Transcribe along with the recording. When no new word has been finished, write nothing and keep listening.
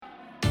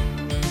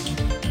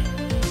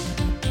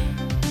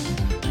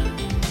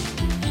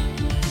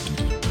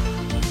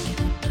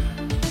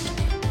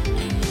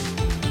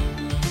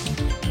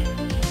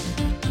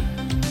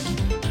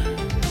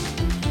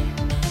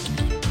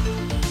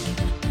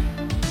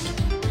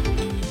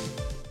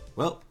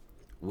Well,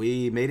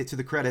 we made it to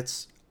the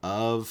credits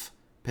of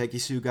Peggy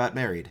Sue Got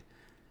Married,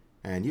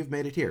 and you've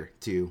made it here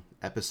to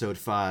episode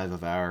 5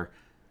 of our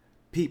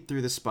peep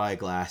through the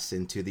spyglass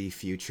into the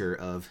future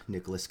of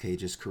Nicolas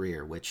Cage's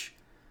career, which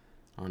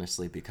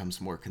honestly becomes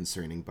more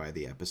concerning by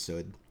the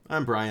episode.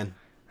 I'm Brian.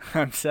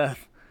 I'm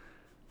Seth.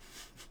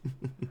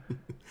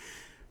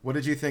 What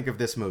did you think of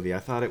this movie? I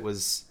thought it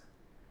was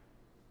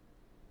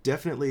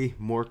definitely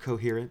more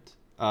coherent.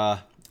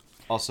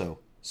 Also,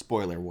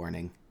 spoiler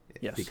warning.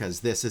 Yes. Because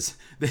this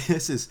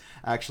is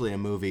actually a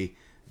movie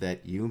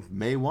that you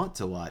may want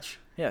to watch.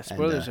 Yeah,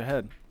 spoilers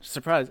ahead.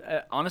 Surprise.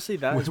 Honestly,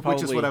 that is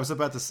probably... Which is what I was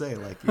about to say.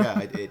 Like,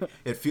 yeah,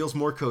 it feels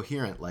more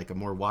coherent, like a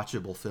more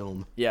watchable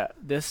film. Yeah,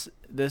 this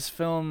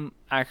film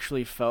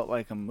actually felt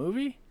like a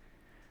movie,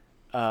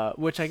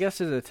 which I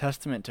guess is a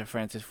testament to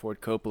Francis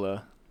Ford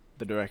Coppola,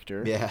 the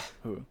director. Yeah.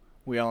 Who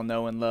we all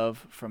know and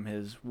love from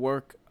his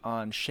work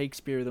on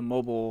Shakespeare the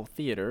Mobile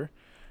Theater.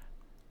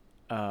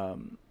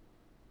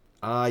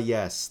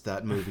 Yes,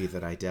 that movie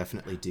that I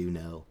definitely do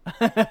know.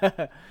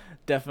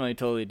 Definitely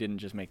totally didn't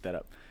just make that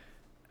up.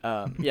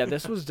 Yeah,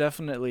 this was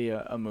definitely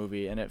a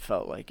movie, and it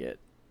felt like it.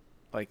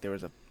 Like there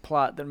was a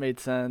plot that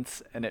made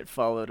sense, and it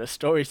followed a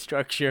story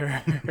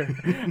structure.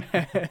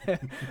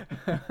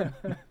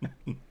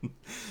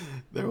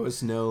 There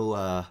was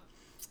no,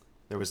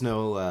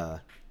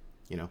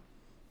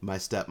 my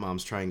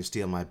stepmom's trying to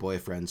steal my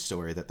boyfriend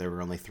story that there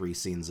were only 3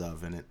 scenes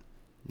of, and it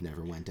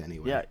never went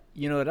anywhere. Yeah,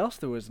 you know what else?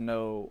 There was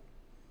no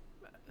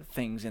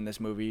things in this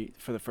movie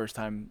for the first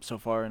time so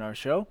far in our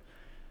show.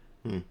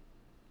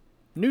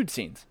 Nude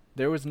scenes.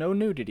 There was no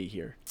nudity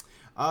here.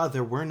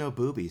 There were no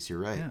boobies. You're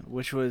right. Yeah,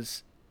 which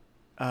was,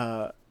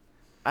 I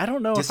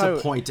don't know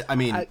disappointing. I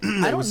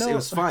it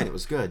was fine. It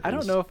was good. I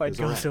don't know if I'd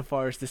go so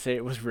far as to say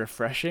it was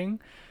refreshing,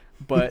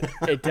 but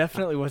it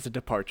definitely was a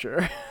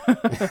departure.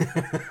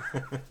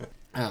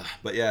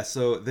 But yeah,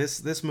 so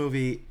this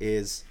movie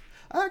is,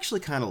 I actually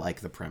kind of like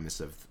the premise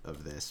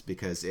of this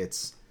because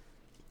it's,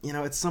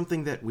 it's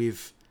something that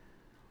we've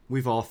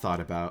all thought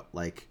about,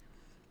 like,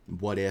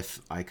 what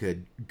if I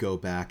could go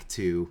back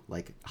to,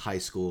 like, high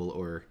school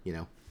or,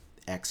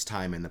 X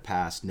time in the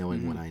past,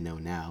 knowing what I know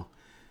now.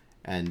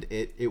 And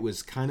it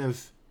was kind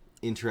of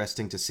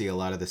interesting to see a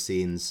lot of the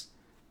scenes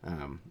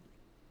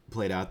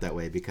played out that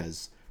way,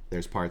 because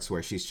there's parts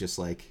where she's just,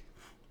 like,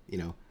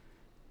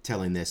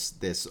 telling this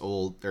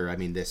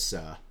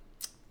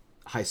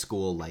high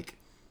school, like,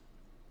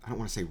 I don't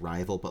want to say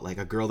rival, but, like,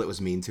 a girl that was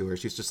mean to her.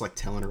 She's just, like,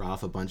 telling her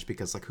off a bunch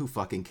because, like, who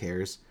fucking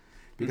cares?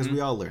 Because we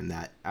all learned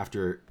that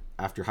after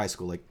high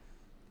school, like,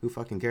 who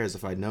fucking cares?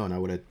 If I'd known, I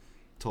would have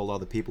told all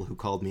the people who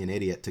called me an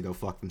idiot to go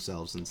fuck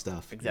themselves and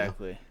stuff.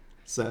 Exactly.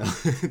 So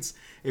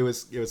it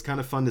was kind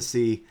of fun to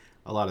see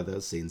a lot of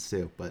those scenes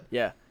too. But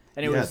yeah,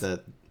 and it was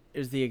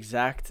the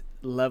exact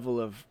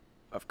level of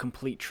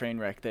complete train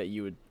wreck that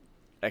you would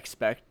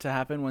expect to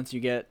happen once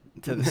you get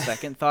to the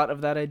second thought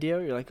of that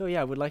idea. You're like, oh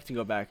yeah, I would like to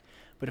go back.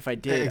 But if I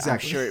did,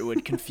 exactly. I'm sure it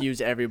would confuse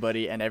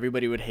everybody, and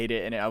everybody would hate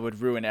it, and I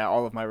would ruin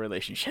all of my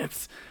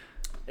relationships.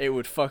 It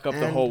would fuck up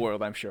the whole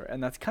world, I'm sure.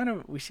 And that's kind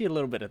of, we see a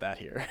little bit of that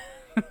here.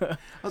 I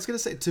was going to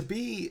say, to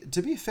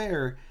be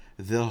fair,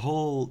 the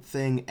whole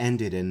thing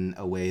ended in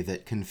a way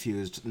that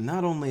confused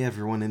not only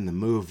everyone in the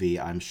movie,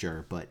 I'm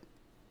sure, but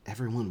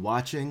everyone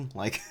watching.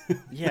 Like,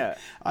 yeah,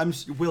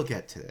 we'll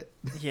get to it.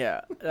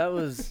 Yeah, it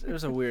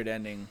was a weird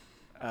ending,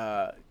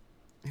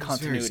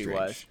 continuity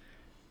wise.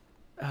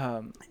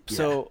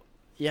 So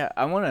yeah,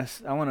 I want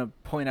to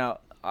point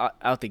out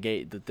the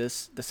gate that the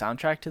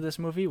soundtrack to this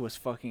movie was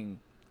fucking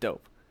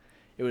dope.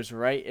 It was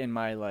right in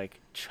my, like,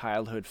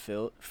 childhood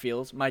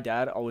feels. My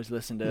dad always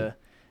listened to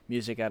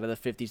music out of the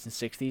 50s and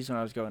 60s when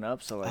I was growing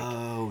up, so, like,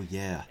 oh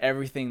yeah,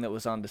 everything that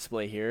was on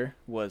display here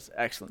was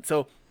excellent.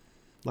 So,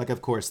 like,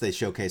 of course they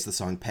showcase the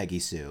song Peggy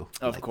Sue.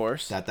 Of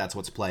course. That's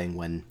what's playing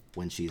when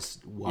she's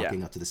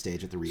walking up to the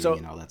stage at the reunion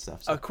and all that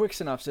stuff. So. A quick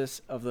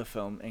synopsis of the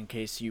film in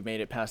case you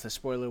made it past the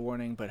spoiler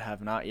warning but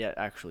have not yet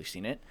actually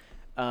seen it.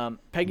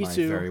 Peggy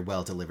Sue. Very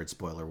well delivered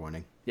spoiler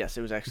warning. Yes,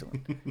 it was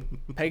excellent.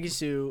 Peggy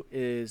Sue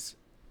is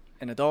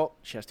an adult.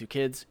 She has 2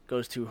 kids.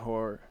 Goes to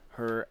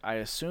her I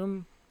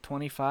assume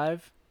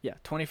 25. Yeah,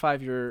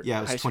 25-year. Yeah,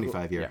 it was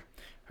 25-year. Yeah,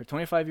 her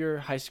 25-year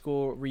high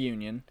school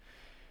reunion.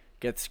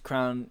 Gets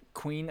crowned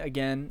queen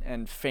again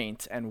and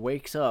faints and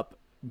wakes up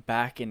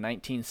back in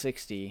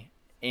 1960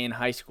 in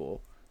high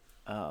school,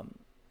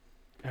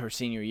 her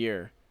senior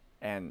year,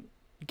 and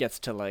gets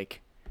to,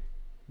 like,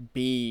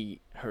 be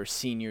her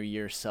senior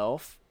year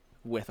self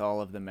with all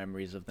of the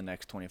memories of the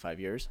next 25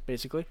 years,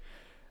 basically.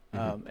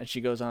 And she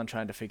goes on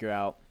trying to figure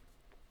out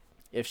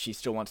if she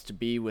still wants to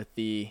be with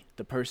the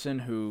person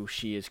who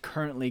she is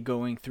currently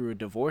going through a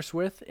divorce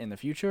with in the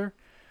future.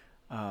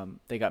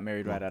 They got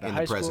married right out of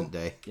high school. In the present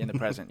day. In the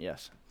present,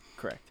 yes.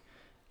 Correct.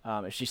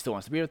 If she still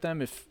wants to be with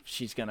them, if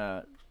she's going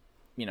to,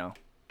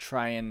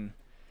 try and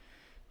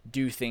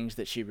do things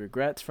that she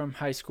regrets from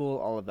high school,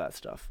 all of that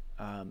stuff.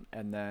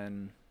 And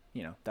then,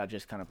 that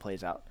just kind of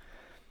plays out.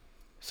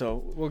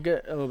 So we'll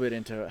get a little bit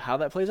into how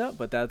that plays out,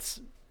 but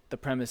that's the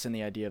premise and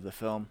the idea of the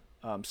film.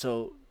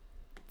 So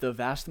the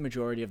vast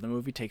majority of the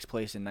movie takes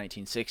place in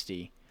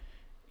 1960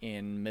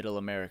 in Middle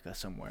America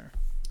somewhere.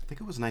 I think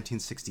it was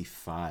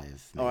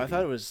 1965. Maybe. Oh, I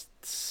thought it was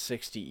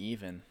 60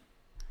 even.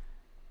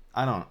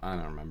 I don't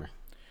remember.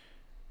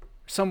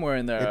 Somewhere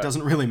in there. It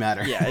doesn't really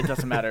matter. Yeah, it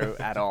doesn't matter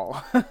at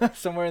all.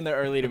 Somewhere in the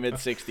early to mid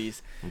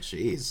 60s. Well,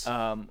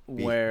 jeez.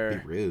 Where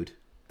be rude.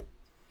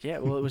 Yeah,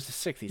 well, it was the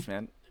 60s,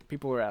 man.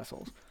 People were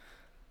assholes.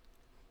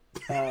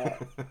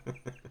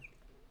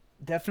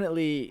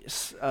 Definitely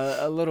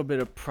a little bit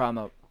of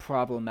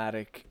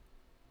problematic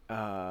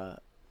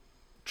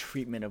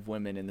treatment of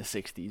women in the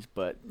 60s,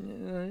 but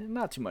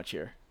not too much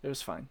here. It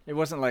was fine. It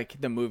wasn't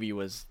like the movie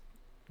was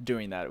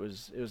doing that. It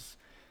was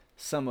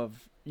some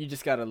of, you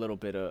just got a little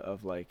bit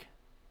of like,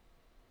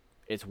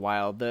 it's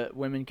wild that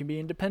women can be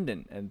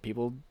independent, and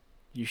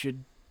you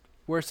should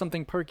wear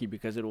something perky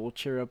because it will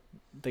cheer up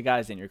the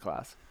guys in your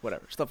class.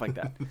 Whatever, stuff like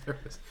that.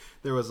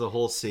 there was a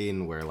whole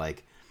scene where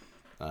like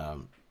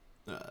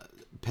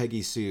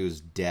Peggy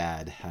Sue's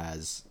dad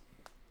has,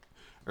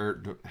 oh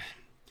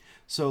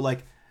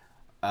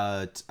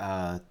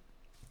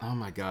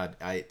my god,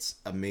 it's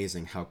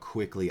amazing how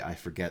quickly I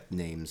forget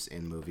names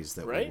in movies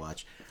that we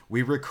watch.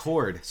 We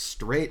record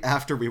straight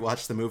after we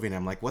watch the movie, and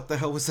I'm like, what the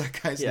hell was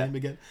that guy's name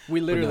again? We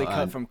literally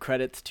cut from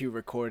credits to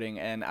recording,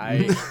 and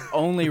I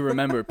only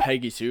remember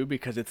Peggy Sue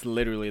because it's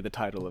literally the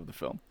title of the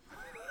film.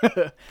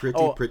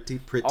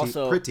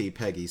 Pretty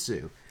Peggy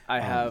Sue.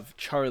 I have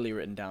Charlie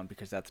written down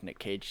because that's Nick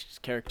Cage's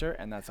character,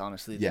 and that's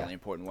honestly the only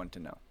important one to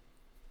know.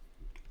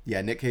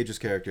 Yeah, Nick Cage's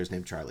character is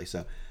named Charlie,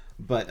 so...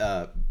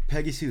 But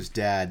Peggy Sue's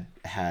dad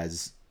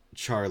has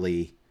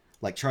Charlie,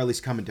 like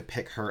Charlie's coming to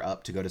pick her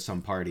up to go to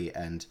some party,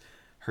 and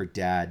her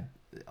dad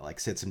like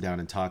sits him down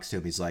and talks to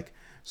him. He's like,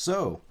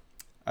 so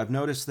I've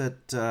noticed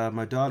that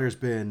my daughter's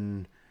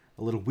been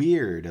a little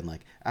weird and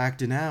like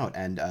acting out,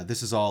 and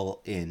this is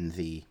all in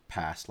the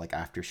past, like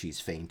after she's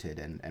fainted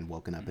and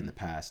woken up in the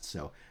past.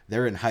 So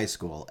they're in high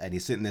school, and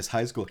he's sitting this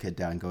high school kid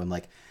down going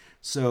like,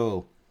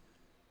 so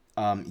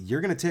you're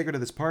going to take her to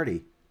this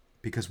party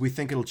because we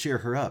think it'll cheer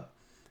her up.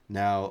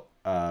 Now,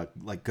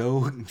 like,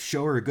 go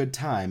show her a good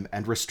time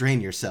and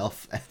restrain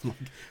yourself. And, like,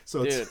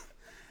 so dude,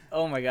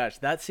 oh my gosh,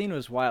 that scene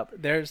was wild.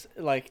 There's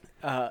like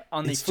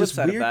on the flip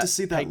side of that, it's just weird to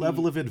see that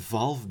level of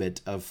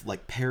involvement of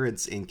like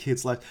parents in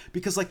kids' lives,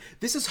 because like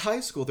this is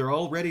high school. They're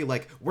already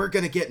like, we're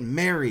gonna get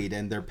married,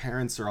 and their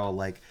parents are all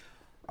like,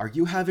 are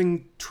you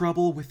having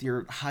trouble with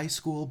your high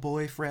school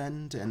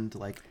boyfriend? And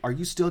like, are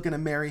you still gonna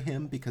marry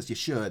him because you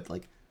should?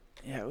 Like,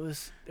 yeah, it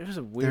was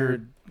a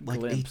weird like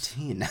glimpse.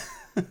 18.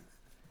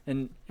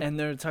 And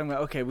they're talking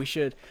about, okay, we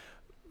should...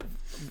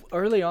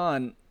 Early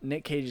on,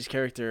 Nick Cage's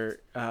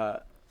character...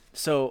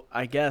 so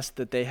I guess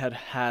that they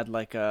had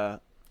like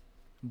a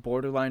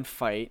borderline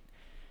fight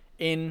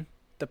in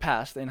the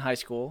past, in high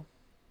school.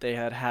 They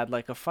had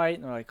like a fight,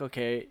 and they're like,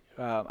 okay,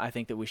 I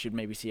think that we should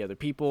maybe see other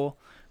people,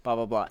 blah,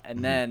 blah, blah.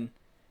 And then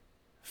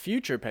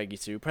future Peggy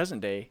Sue,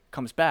 present day,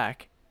 comes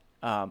back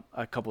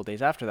a couple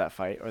days after that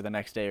fight, or the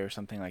next day or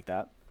something like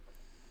that.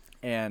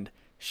 And...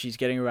 she's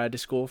getting a ride to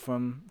school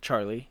from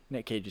Charlie,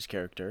 Nick Cage's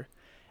character,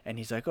 and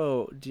he's like,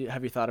 oh,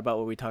 have you thought about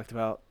what we talked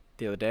about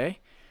the other day?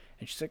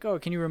 And she's like, oh,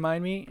 can you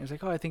remind me? And he's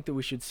like, oh, I think that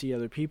we should see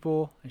other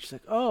people. And she's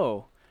like,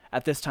 oh.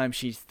 At this time,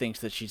 she thinks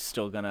that she's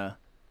still going to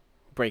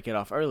break it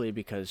off early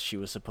because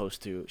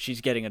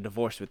she's getting a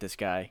divorce with this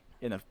guy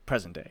in the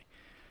present day.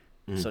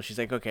 So she's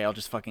like, okay, I'll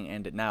just fucking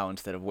end it now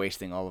instead of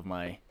wasting all of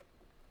my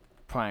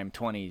prime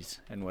 20s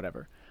and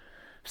whatever.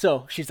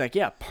 So she's like,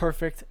 yeah,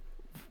 perfect.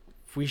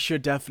 We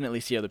should definitely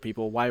see other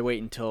people. Why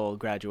wait until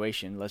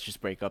graduation? Let's just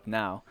break up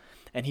now.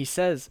 And he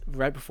says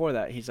right before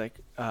that, he's like,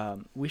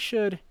 we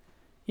should,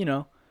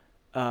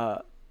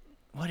 what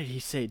did he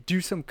say? Do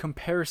some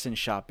comparison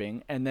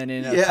shopping, and then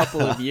in a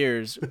couple of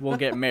years, we'll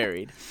get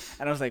married.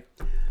 And I was like,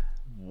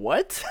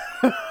 what?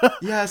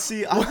 Yeah,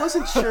 see, I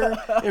wasn't sure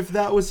if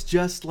that was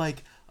just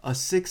like a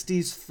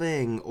 60s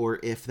thing or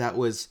if that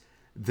was...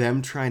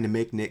 them trying to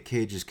make Nick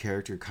Cage's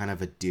character kind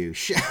of a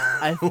douche.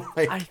 I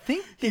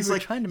think they were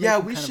trying to make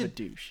him kind of a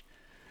douche.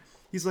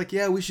 He's like,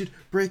 yeah, we should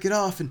break it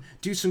off and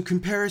do some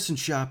comparison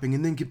shopping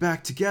and then get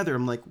back together.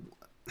 I'm like,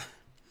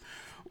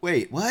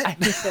 wait, what?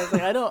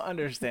 I don't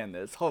understand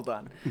this. Hold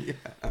on. Yeah.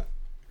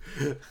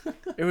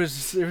 It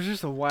was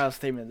just a wild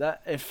statement.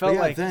 That it felt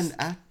like.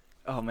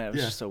 Oh man, it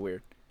was just so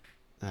weird.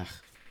 Ugh.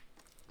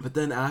 But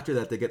then after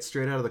that, they get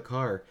straight out of the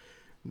car.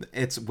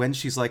 It's when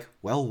she's like,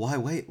 well, why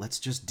wait? Let's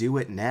just do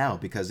it now.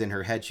 Because in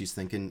her head, she's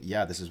thinking,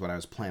 yeah, this is what I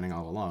was planning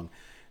all along.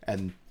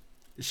 And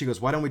she goes,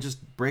 why don't we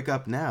just break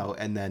up now?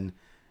 And then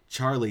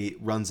Charlie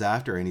runs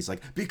after her and he's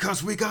like,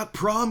 because we got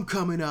prom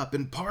coming up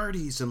and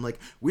parties and like,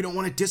 we don't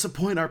want to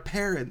disappoint our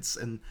parents.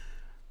 And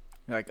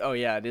you're like, oh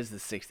yeah, it is the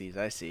 60s.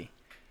 I see.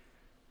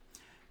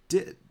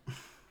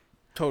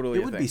 Totally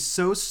It a would thing. be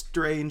so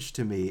strange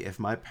to me if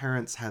my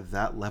parents had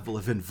that level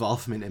of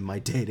involvement in my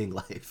dating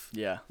life.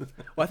 Yeah.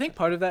 Well, I think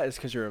part of that is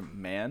because you're a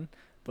man,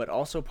 but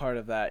also part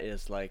of that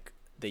is like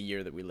the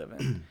year that we live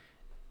in.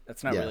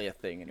 That's not Yeah. really a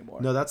thing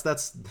anymore. No, that's I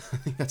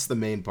think that's the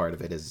main part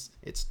of it is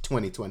it's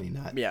 2020,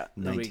 not Yeah,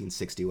 nobody-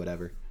 1960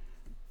 whatever.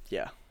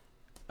 Yeah.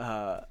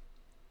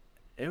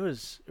 It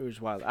was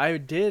wild. I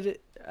did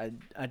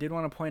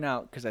want to point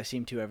out, because I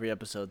seem to every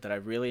episode, that I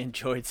really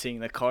enjoyed seeing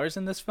the cars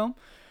in this film.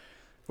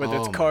 Whether Oh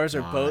it's my cars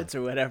or God. boats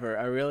or whatever,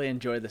 I really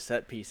enjoyed the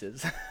set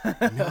pieces.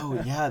 No,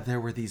 yeah,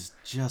 there were these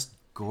just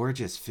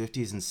gorgeous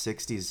 50s and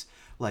 60s.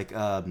 Like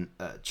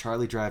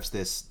Charlie drives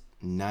this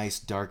nice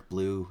dark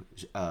blue.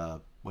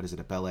 What is it?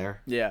 A Bel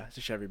Air? Yeah, it's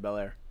a Chevy Bel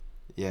Air.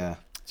 Yeah,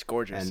 It's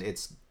gorgeous. and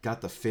it's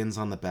got the fins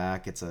on the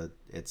back. It's a.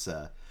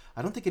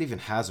 I don't think it even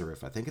has a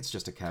roof. I think it's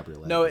just a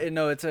cabriolet. No,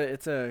 it's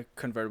a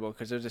convertible,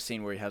 because there's a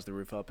scene where he has the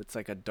roof up. It's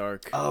like a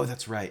dark, Oh,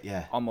 that's right.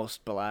 Yeah.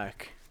 almost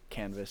black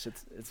canvas.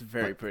 It's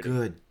very But pretty.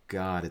 Good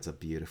God, it's a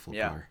beautiful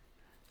Yeah. car.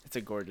 It's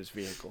a gorgeous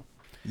vehicle.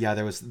 Yeah,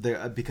 there was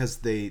there because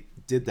they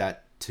did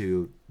that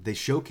to they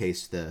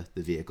showcased the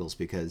vehicles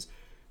because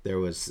there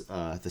was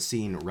the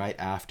scene right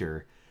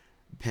after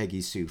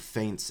Peggy Sue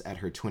faints at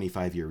her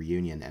 25-year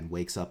reunion and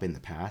wakes up in the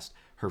past.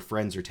 Her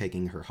friends are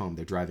taking her home.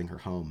 They're driving her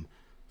home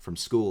from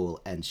school,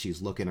 and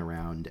she's looking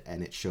around,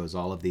 and it shows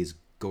all of these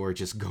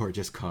gorgeous,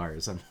 gorgeous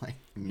cars. I'm like,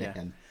 man.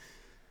 Yeah.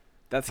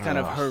 That's kind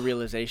of Ugh. her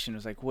realization.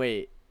 Was like,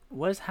 wait,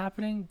 what's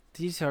happening?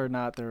 These are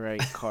not the right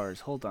cars.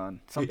 Hold on,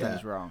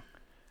 something's Yeah. wrong.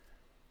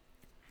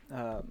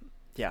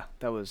 Yeah,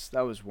 that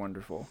was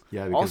wonderful.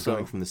 Yeah, because Also,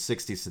 going from the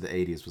 60s to the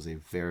 80s was a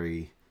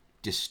very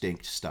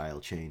distinct style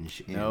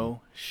change in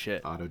no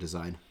shit. auto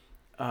design.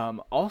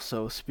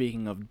 Also,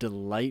 speaking of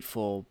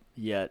delightful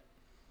yet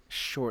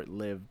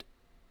short-lived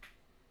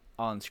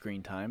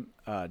on-screen time,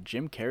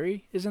 Jim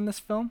Carrey is in this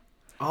film,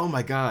 Oh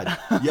my God!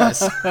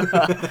 Yes,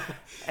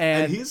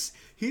 and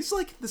he's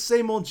like the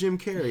same old Jim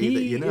Carrey he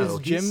that you know. is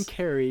Jim He's-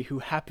 Carrey, who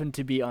happened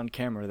to be on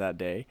camera that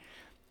day,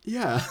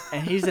 Yeah,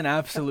 and he's an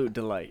absolute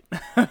delight.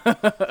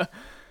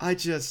 I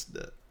just,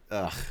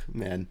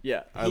 man.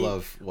 Yeah, I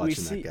love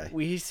watching that guy.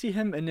 We see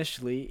him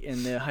initially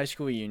in the high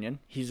school reunion.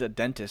 He's a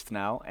dentist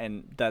now,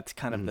 and that's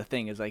kind of the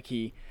thing. Is like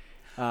he's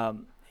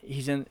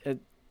in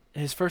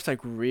his first like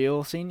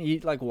real scene. He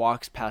like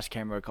walks past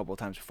camera a couple of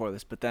times before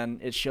this, but then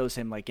it shows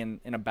him like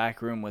in a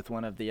back room with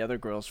one of the other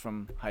girls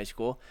from high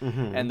school,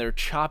 and they're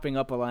chopping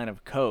up a line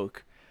of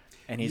coke.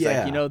 And he's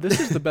like, Yeah. this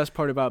is the best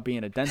part about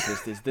being a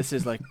dentist is this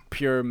is like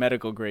pure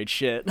medical grade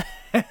shit.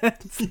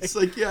 It's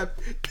like, yeah,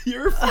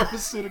 pure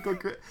pharmaceutical.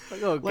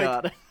 Like, oh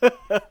Like-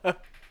 god.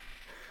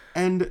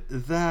 And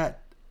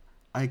that,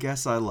 I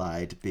guess I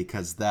lied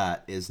because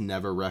that is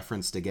never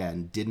referenced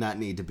again. Did not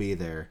need to be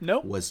there.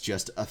 Nope. Was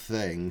just a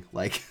thing.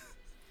 Like,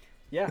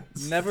 Yeah,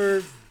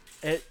 never,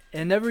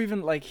 and never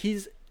even like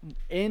he's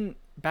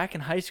back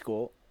in high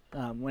school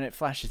when it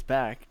flashes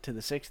back to the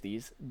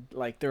 60s.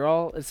 Like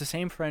it's the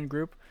same friend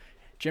group.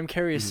 Jim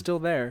Carrey is still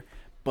there,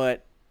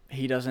 but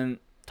he doesn't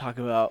talk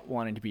about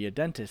wanting to be a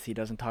dentist. He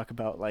doesn't talk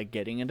about like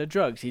getting into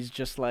drugs. He's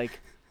just like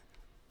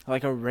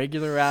a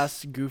regular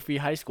ass goofy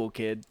high school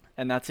kid,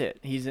 and that's it.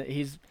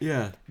 He's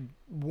yeah.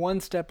 one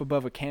step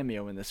above a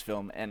cameo in this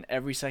film, and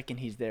every second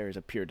he's there is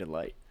a pure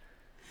delight.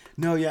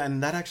 No, yeah,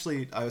 and that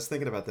actually, I was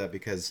thinking about that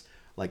because,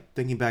 like,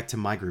 thinking back to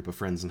my group of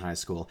friends in high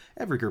school,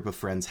 every group of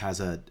friends has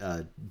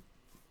what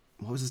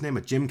was his name?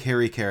 A Jim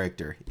Carrey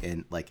character.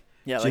 And, like,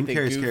 Yeah, Jim like the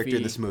Carrey's character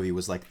in goofy- this movie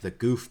was, like, the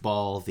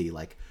goofball, the,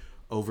 like,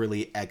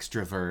 overly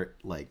extrovert,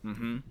 like,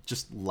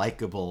 just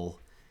likable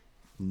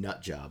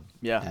nut job.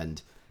 Yeah.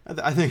 And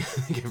I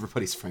think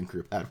everybody's friend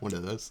group had one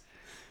of those.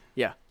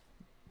 Yeah.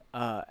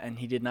 And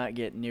he did not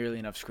get nearly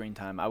enough screen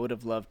time. I would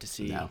have loved to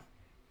see. No.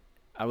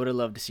 I would have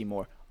loved to see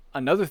more.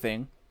 Another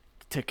thing,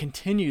 to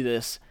continue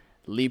this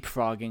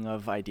leapfrogging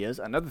of ideas,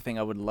 another thing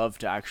I would love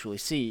to actually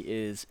see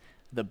is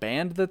the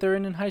band that they're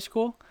in high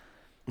school.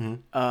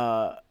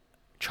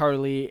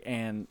 Charlie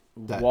and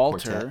That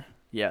Walter. quartet.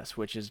 Yes,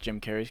 which is Jim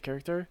Carrey's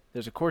character.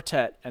 There's a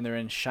quartet, and they're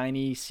in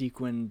shiny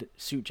sequined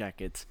suit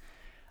jackets.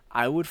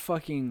 I would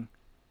fucking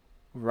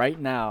right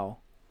now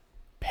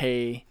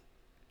buy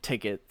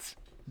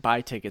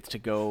tickets to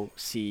go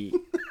see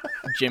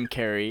Jim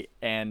Carrey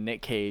and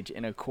Nick Cage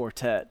in a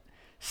quartet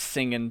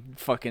singing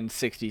fucking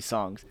 60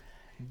 songs.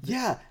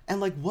 Yeah,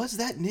 and, like, was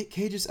that Nick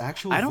Cage's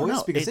actual I don't voice?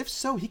 know. Because if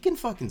so, he can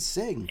fucking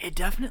sing. It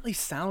definitely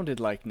sounded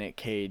like Nick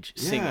Cage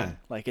singing. Yeah.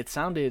 Like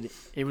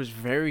it was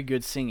very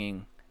good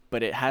singing,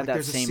 but it had Like, that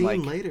there's a same scene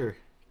like later.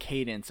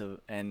 cadence of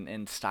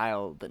and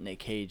style that Nick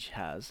Cage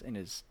has in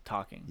his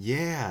talking.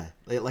 Yeah,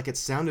 like it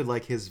sounded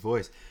like his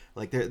voice.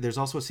 Like there's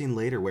also a scene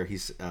later where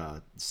he's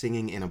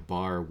singing in a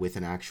bar with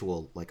an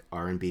actual like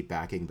R&B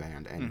backing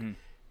band, and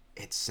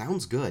it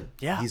sounds good.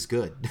 Yeah. He's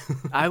good.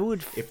 I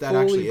would if that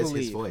actually fully is his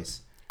believe-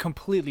 voice.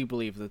 completely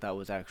believe that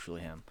was actually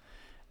him.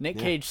 Nick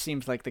Yeah. Cage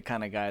seems like the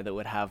kind of guy that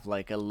would have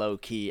like a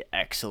low-key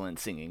excellent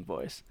singing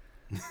voice.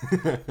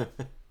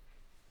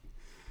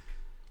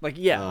 Like,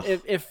 yeah,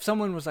 Ugh. if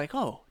someone was like,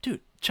 "Oh,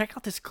 dude, check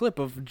out this clip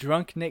of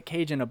drunk Nick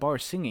Cage in a bar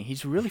singing.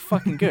 He's really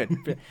fucking good."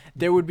 But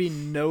there would be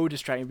no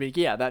distracting. But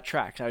yeah, that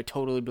tracks. I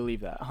totally believe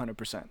that,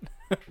 100%.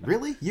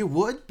 Really? You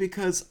would?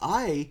 Because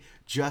I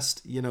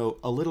just,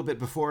 a little bit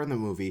before in the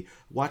movie,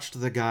 watched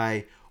the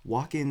guy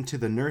walk into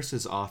the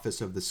nurse's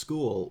office of the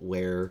school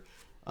where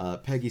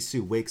Peggy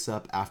Sue wakes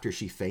up after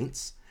she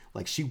faints.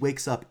 Like, she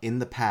wakes up in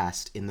the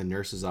past in the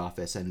nurse's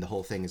office, and the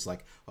whole thing is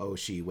like, oh,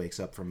 she wakes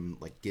up from,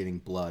 like, giving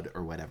blood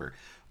or whatever.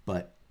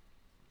 But,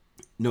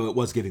 no, it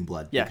was giving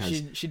blood. Yeah,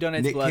 because she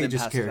donates Nick blood Cage's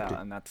and passes character,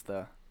 out,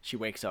 and she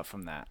wakes up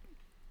from that.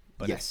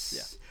 But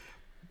yes.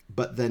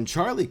 But then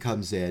Charlie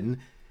comes in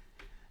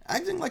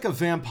acting like a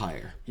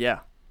vampire. Yeah.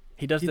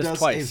 He does this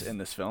twice in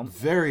this film.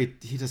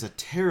 He does a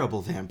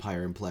terrible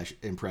vampire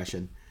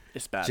impression.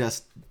 It's bad.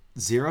 Just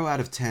 0 out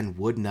of 10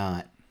 would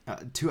not,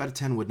 2 out of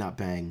 10 would not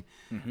bang.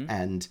 Mm-hmm.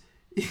 And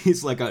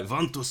he's like, I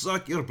want to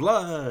suck your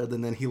blood.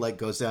 And then he like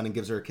goes down and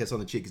gives her a kiss on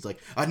the cheek. He's like,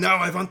 and now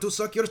I want to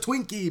suck your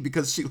Twinkie,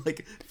 because she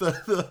like,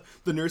 the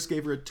nurse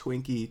gave her a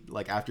Twinkie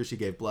like after she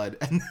gave blood.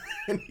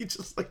 And he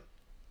just like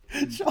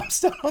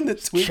jumps down on the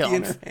Twinkie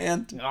in her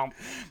hand. No.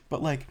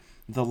 But like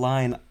the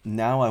line,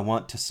 now I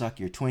want to suck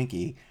your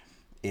Twinkie,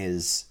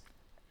 is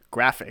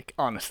graphic,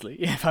 honestly,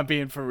 if I'm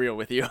being for real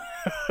with you.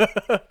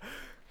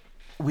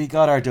 We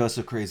got our dose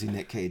of crazy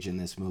Nick Cage in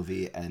this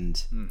movie,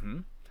 and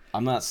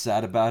I'm not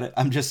sad about it.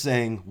 I'm just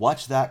saying,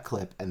 watch that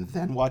clip and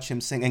then watch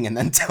him singing, and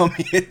then tell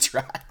me it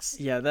tracks.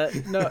 Yeah,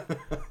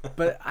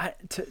 but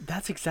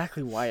that's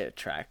exactly why it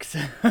tracks.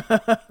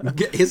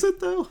 Is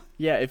it though?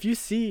 Yeah, if you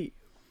see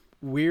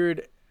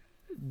weird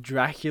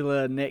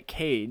Dracula Nick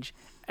Cage,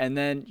 and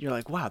then you're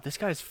like, wow,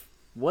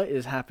 what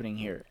is happening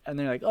here? And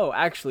they're like, oh,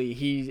 actually,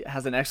 he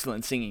has an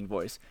excellent singing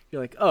voice.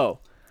 You're like, oh,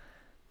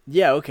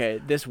 yeah,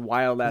 okay, this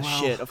wild ass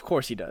shit. Of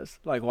course he does.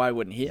 Like, why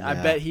wouldn't he? Yeah. I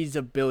bet he's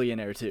a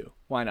billionaire too.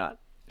 Why not?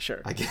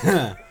 Sure.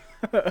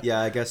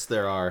 Yeah, I guess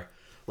there are.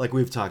 Like,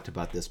 we've talked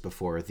about this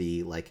before.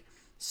 The like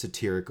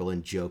satirical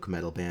and joke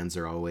metal bands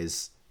are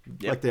always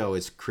like, they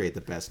always create the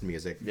best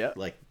music. Yeah.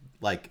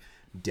 Like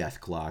Death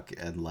Clock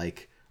and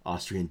like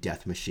Austrian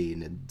Death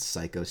Machine and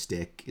Psycho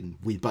Stick and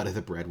We Butter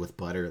the Bread with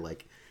Butter.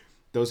 Like,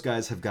 those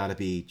guys have got to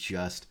be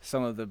just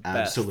some of the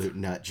absolute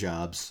nut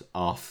jobs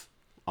off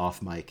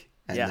mic.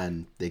 And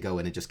then they go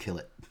in and just kill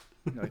it.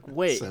 You're like,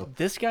 wait,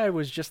 this guy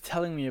was just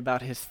telling me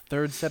about his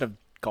third set of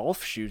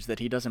golf shoes that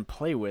he doesn't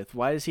play with.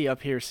 Why is he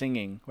up here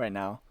singing right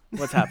now?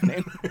 What's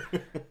happening?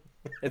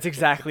 It's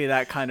exactly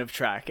that kind of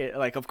track.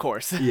 Of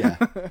course. Yeah.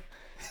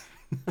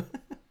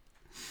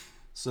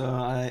 So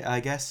I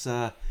guess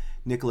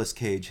Nicolas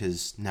Cage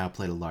has now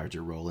played a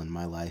larger role in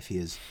my life. He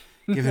has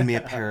given me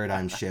a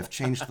paradigm shift,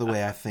 changed the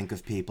way I think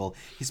of people.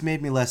 He's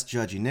made me less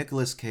judgy.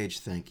 Nicolas Cage,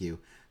 thank you.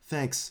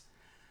 Thanks.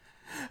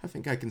 I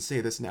think I can say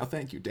this now.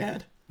 Thank you,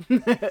 Dad.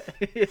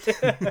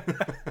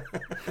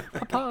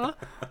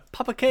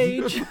 Papa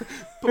Cage.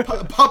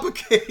 Papa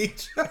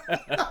Cage.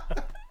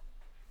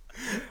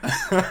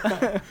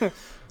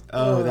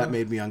 Oh, that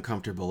made me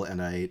uncomfortable,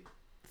 and I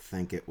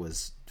think it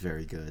was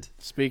very good.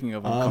 Speaking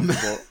of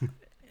uncomfortable,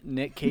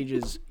 Nick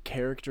Cage's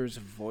character's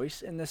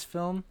voice in this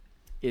film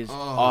is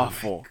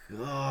awful.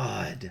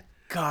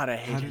 God, I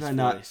hate his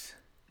voice.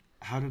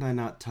 How did I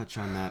not touch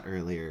on that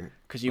earlier?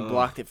 Because you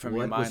blocked it from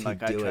your mind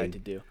like I tried to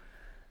do.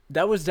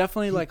 That was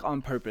definitely like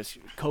on purpose.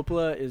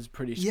 Coppola is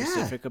pretty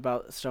specific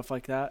about stuff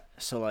like that.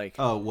 So like,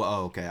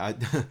 okay. I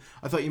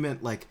thought you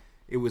meant like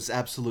it was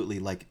absolutely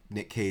like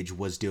Nick Cage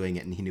was doing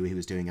it and he knew he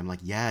was doing it. I'm like,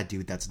 yeah,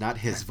 dude, that's not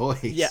his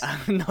voice. Yeah,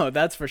 no,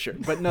 that's for sure.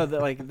 But no,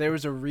 like there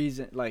was a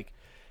reason. Like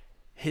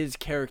his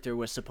character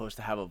was supposed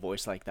to have a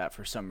voice like that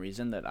for some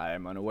reason that I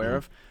am unaware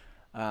of.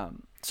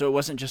 So it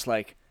wasn't just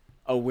like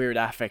a weird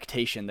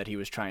affectation that he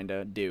was trying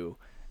to do.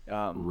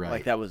 Right.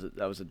 Like that was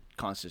a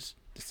conscious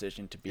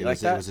decision to be like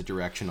that. It was a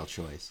directional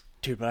choice.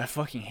 Dude, but I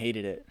fucking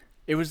hated it.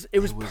 It was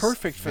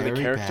perfect for the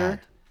character.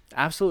 Bad.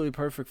 Absolutely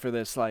perfect for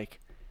this like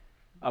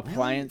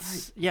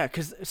appliance. Really? Yeah,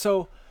 cuz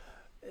so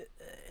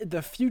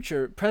the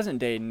future present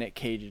day Nick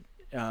Cage,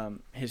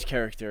 his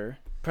character,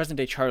 present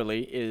day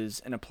Charlie,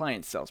 is an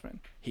appliance salesman.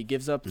 He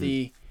gives up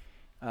the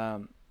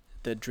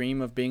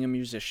dream of being a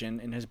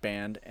musician in his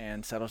band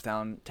and settles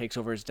down, takes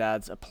over his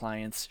dad's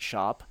appliance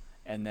shop,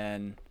 and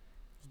then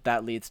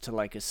that leads to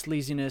like his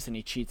sleaziness, and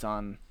he cheats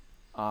on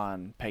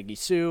Peggy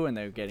Sue, and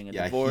they're getting a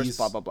divorce,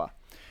 blah blah blah.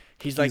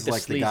 He's like the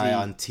sleazy guy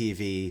on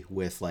TV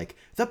with like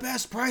the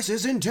best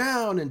prices in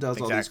town and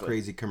does all these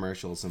crazy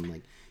commercials, and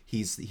like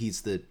he's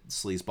the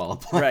sleazeball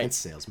appliance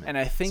salesman. And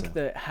I think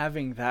that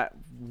having that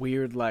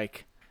weird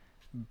like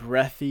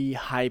breathy,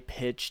 high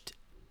pitched,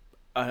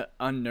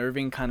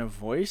 unnerving kind of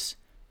voice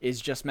is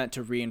just meant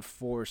to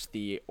reinforce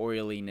the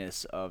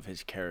oiliness of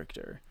his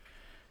character,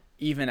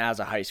 even as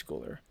a high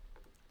schooler.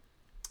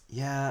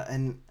 Yeah,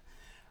 and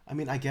I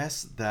mean, I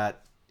guess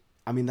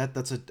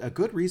that's a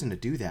good reason to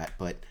do that,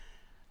 but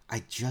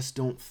I just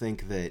don't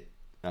think that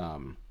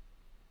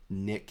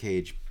Nick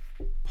Cage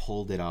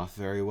pulled it off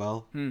very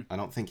well. I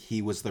don't think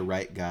he was the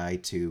right guy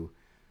to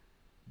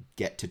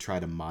get to try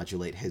to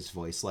modulate his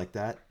voice like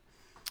that,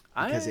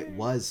 because it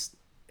was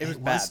It was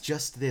was bad.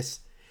 just this.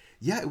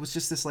 Yeah, it was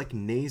just this like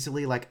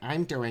nasally, like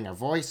I'm doing a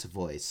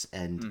voice,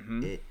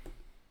 and it.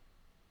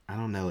 I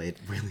don't know. It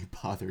really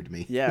bothered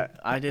me. Yeah,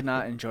 I did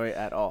not enjoy it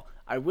at all.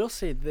 I will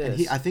say this.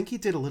 And I think he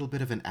did a little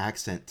bit of an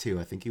accent too.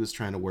 I think he was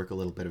trying to work a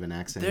little bit of an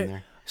accent in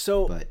there.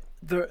 So but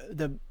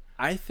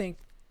I think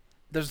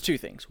there's two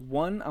things.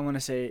 One, I want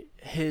to say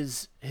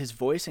his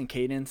voice and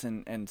cadence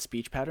and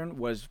speech pattern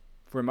was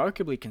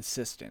remarkably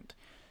consistent.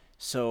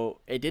 So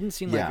it didn't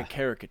seem like a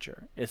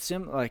caricature. It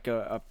seemed like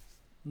a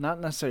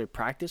not necessarily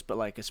practice, but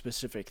like a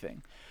specific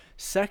thing.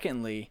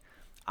 Secondly,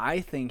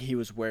 I think he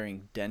was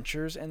wearing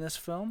dentures in this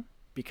film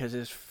because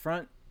his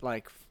front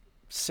like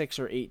 6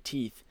 or 8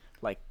 teeth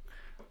like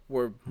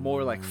were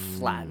more like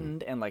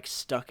flattened and like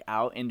stuck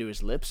out into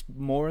his lips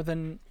more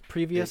than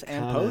previous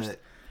and post.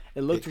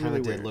 It looked really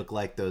weird. It did look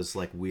like those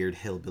like weird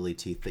hillbilly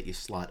teeth that you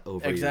slot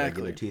over your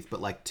Exactly. regular teeth, but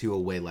like to a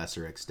way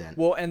lesser extent.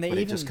 Well, and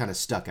it just kind of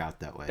stuck out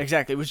that way.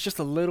 Exactly. It was just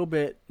a little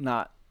bit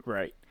not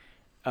right.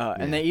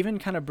 And they even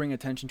kind of bring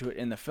attention to it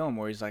in the film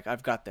where he's like,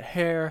 I've got the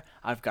hair,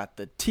 I've got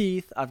the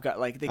teeth, I've got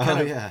like,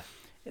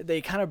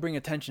 they kind of bring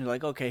attention to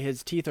like, okay,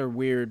 his teeth are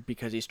weird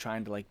because he's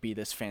trying to like be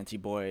this fancy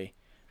boy,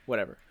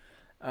 whatever.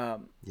 I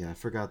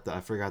forgot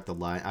the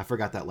line. I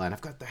forgot that line. I've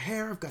got the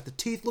hair, I've got the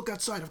teeth, look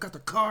outside, I've got the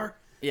car.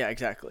 Yeah,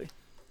 exactly.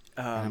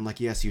 And I'm like,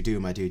 yes, you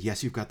do, my dude.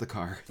 Yes, you've got the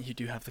car. You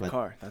do have the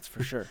car, that's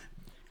for sure.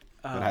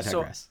 But I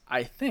digress. So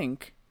I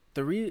think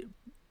the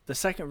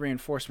second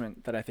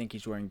reinforcement that I think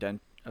he's wearing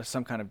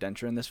some kind of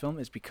denture in this film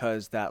is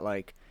because that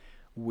like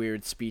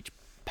weird speech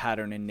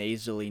pattern and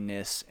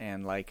nasaliness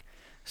and like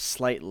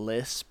slight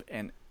lisp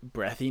and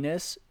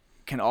breathiness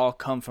can all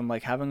come from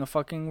like having a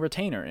fucking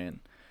retainer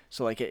in.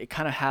 So like it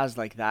kind of has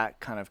like that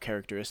kind of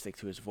characteristic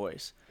to his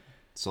voice.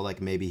 So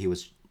like maybe he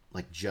was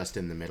like just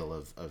in the middle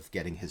of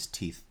getting his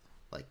teeth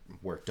like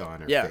worked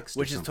on or fixed,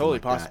 which or is totally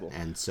like possible. That.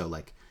 And so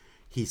like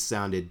he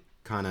sounded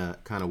kind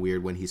of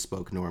weird when he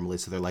spoke normally.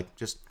 So they're like,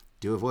 just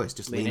do a voice,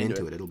 just lean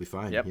into it. It'll be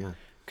fine. Yep. Yeah.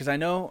 Because I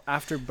know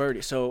after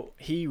Birdie, so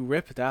he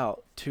ripped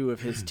out 2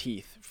 of his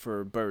teeth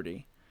for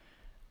Birdie,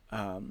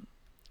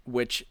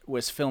 which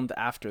was filmed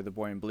after The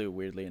Boy in Blue,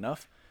 weirdly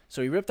enough.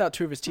 So he ripped out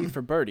 2 of his teeth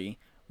for Birdie,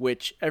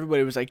 which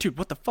everybody was like, dude,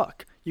 what the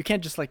fuck? You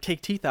can't just like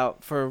take teeth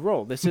out for a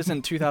role. This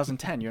isn't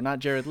 2010. You're not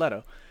Jared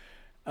Leto.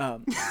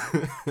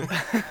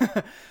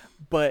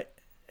 But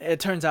it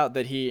turns out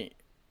that he,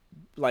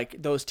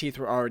 like, those teeth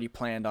were already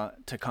planned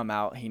to come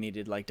out. He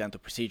needed like dental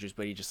procedures,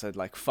 but he just said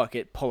like, fuck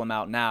it, pull them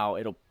out now.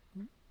 It'll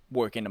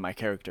work into my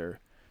character.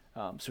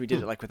 So he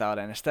did it like without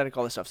anesthetic,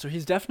 all this stuff. So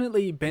he's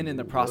definitely been in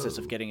the process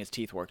of getting his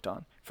teeth worked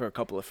on for a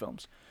couple of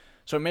films.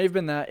 So it may have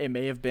been that. It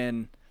may have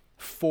been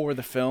for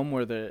the film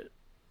where the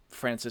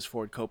Francis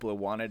Ford Coppola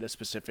wanted a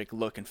specific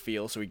look and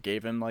feel, so he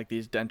gave him like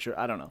these denture.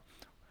 I don't know.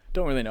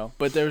 Don't really know.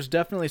 But there's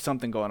definitely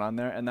something going on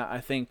there, and that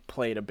I think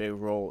played a big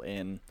role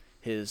in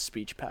his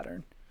speech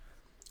pattern.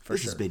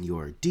 This has been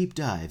your deep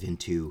dive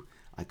into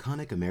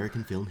iconic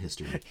American film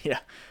history. Yeah.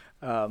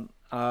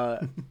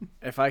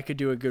 If I could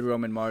do a good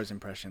Roman Mars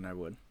impression, I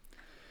would.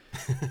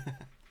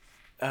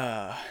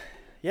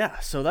 Yeah,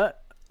 so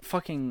that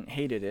fucking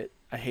hated it.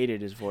 I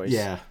hated his voice.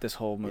 Yeah. This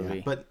whole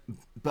movie. Yeah,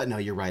 but no,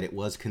 you're right. It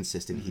was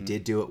consistent. Mm-hmm. He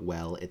did do it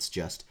well. It's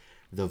just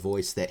the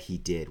voice that he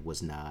did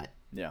was not.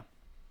 Yeah.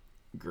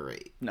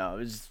 Great. No, it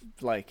was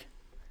like,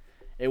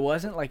 it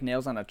wasn't like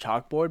nails on a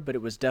chalkboard, but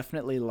it was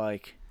definitely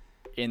like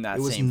in that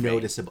same vein. It was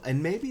noticeable.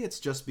 And maybe it's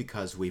just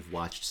because we've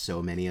watched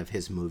so many of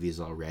his movies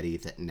already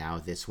that now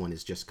this one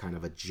is just kind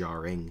of a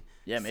jarring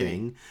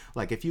thing.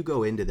 Like if you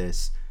go into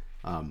this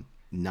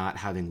not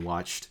having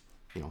watched,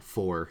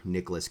 4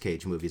 Nicolas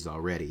Cage movies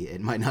already,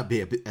 it might not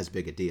be as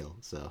big a deal.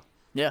 So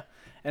yeah.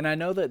 And I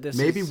know that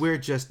maybe we're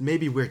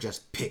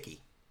just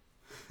picky.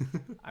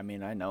 I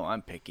mean, I know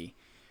I'm picky.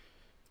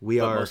 We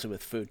are mostly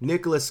with food.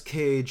 Nicolas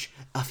Cage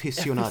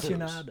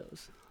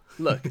aficionados.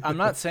 Look, I'm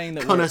not saying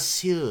that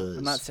connoisseurs.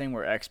 I'm not saying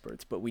we're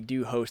experts, but we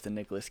do host a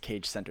Nicolas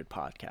Cage centered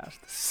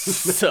podcast.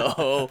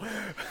 So,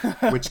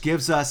 which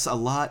gives us a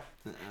lot.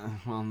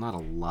 Well, not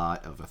a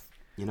lot of.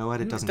 You know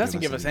what? It doesn't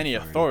give us any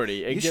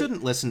authority. You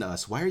shouldn't listen to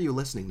us. Why are you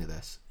listening to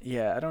this?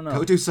 Yeah, I don't know.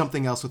 Go do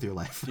something else with your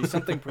life. Do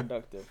something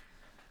productive.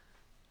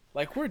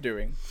 Like we're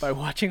doing by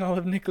watching all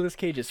of Nicolas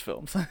Cage's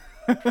films.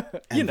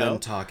 And then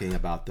talking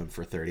about them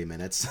for 30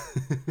 minutes.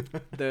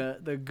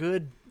 the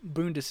good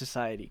boon to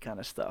society kind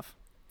of stuff.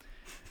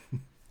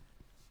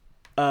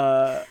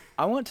 I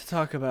want to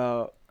talk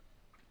about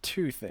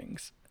 2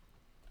 things.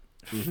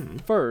 Mm-hmm.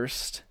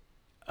 First,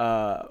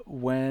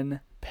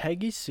 when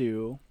Peggy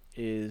Sue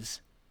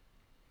is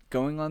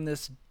going on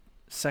this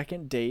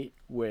second date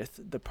with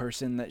the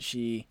person that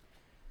she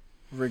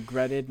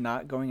regretted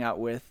not going out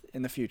with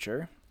in the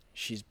future.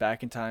 She's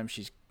back in time.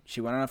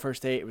 She went on a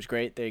first date. It was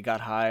great. They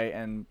got high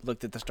and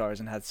looked at the stars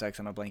and had sex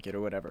on a blanket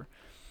or whatever.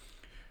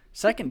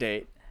 Second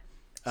date.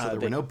 So there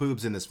were no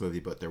boobs in this movie,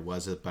 but there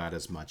was about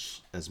as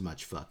much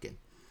fucking.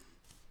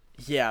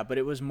 Yeah, but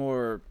it was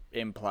more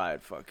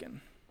implied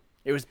fucking.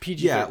 It was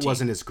PG-13. Yeah, it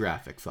wasn't as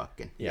graphic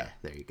fucking. Yeah,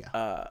 there you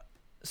go.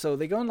 So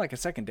they go on like a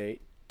second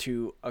date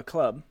to a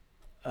club,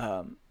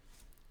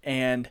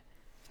 and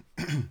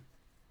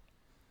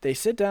they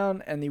sit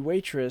down, and the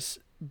waitress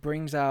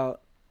brings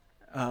out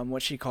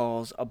what she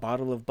calls a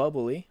bottle of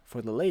bubbly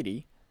for the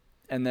lady,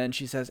 and then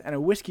she says, and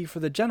a whiskey for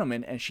the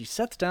gentleman, and she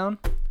sets down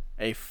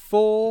a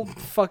full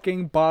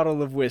fucking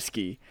bottle of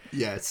whiskey.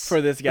 Yes.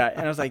 For this guy.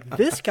 And I was like,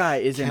 this guy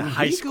is in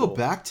high school. Can we go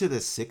back to the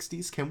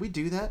 60s? Can we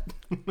do that?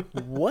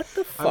 What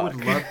the fuck? I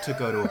would love to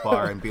go to a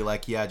bar and be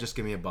like, yeah, just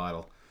give me a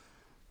bottle.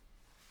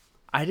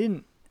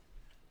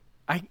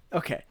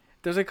 Okay.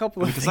 There's a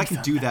couple of because things. I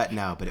can do that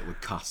now, but it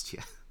would cost you.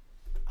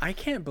 I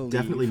can't believe.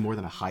 Definitely more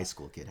than a high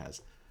school kid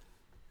has.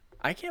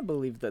 I can't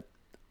believe that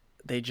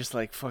they just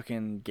like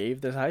fucking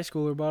gave this high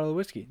schooler a bottle of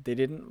whiskey. They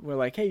didn't. We're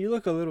like, hey, you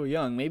look a little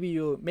young.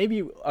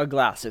 Maybe a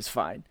glass is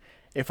fine.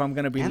 If I'm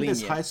gonna be lenient. And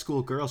this high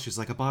school girl, she's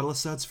like, a bottle of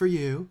suds for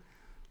you.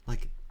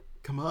 Like,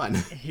 come on.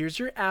 Here's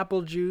your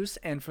apple juice,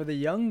 and for the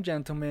young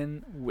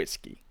gentleman,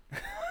 whiskey.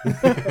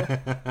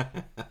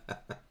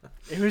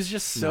 It was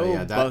just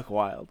so buck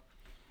wild.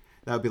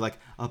 That would be like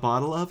a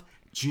bottle of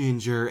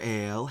ginger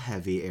ale,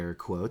 heavy air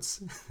quotes,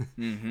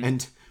 mm-hmm.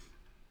 and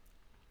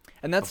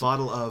that's a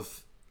bottle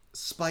of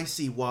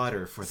spicy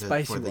water for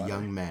the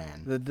young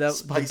man. The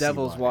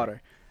devil's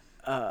water.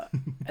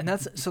 And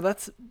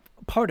that's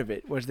part of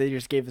it was they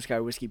just gave this guy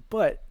whiskey.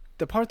 But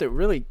the part that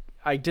really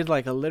I did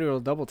like a literal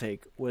double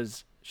take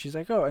was she's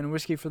like, oh, and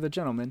whiskey for the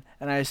gentleman,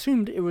 and I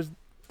assumed it was,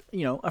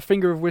 a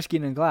finger of whiskey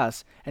in a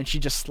glass, and she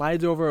just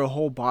slides over a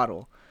whole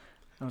bottle.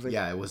 I was like,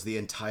 yeah, it was the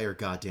entire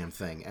goddamn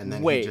thing, and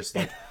then wait. He just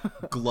like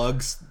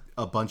glugs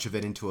a bunch of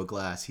it into a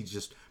glass. He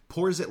just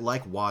pours it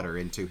like water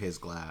into his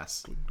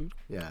glass.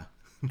 Yeah.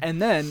 And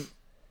then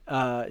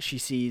she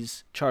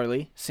sees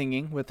Charlie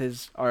singing with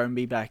his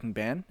R&B backing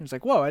band. It's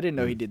like, whoa, I didn't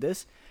know he did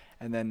this.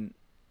 And then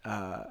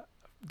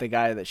the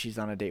guy that she's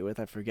on a date with,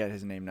 I forget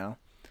his name now,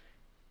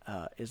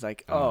 is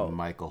like, oh,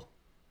 Michael.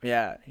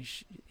 Yeah,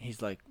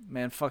 he's like,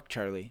 man, fuck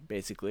Charlie,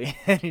 basically.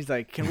 And he's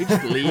like, can we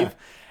just leave?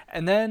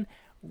 And then,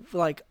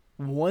 like,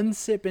 one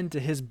sip into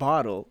his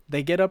bottle,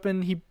 they get up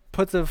and he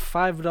puts a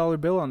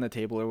 $5 bill on the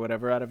table or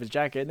whatever out of his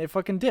jacket, and they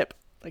fucking dip.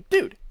 Like,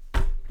 dude,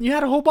 you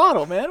had a whole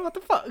bottle, man. What the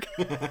fuck?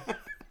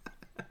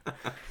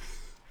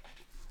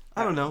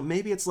 I don't know.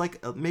 Maybe it's like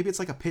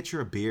a pitcher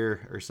of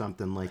beer or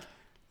something. Like,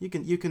 you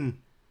can.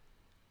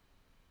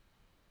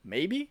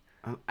 Maybe.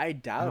 I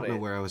doubt it. I don't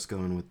know where I was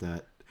going with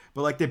that.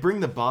 But like, they bring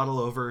the bottle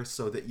over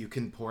so that you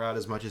can pour out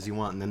as much as you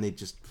want, and then they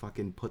just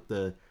fucking put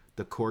the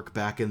cork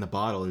back in the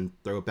bottle and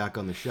throw it back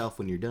on the shelf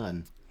when you're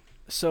done.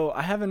 So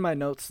I have in my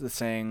notes the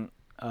saying,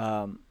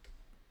 I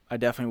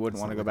definitely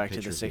wouldn't want to go back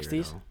to the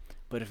 60s.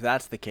 But if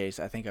that's the case,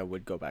 I think I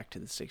would go back to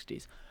the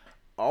 60s.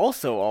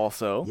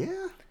 Also,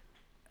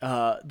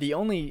 yeah. The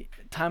only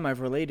time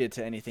I've related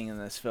to anything in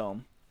this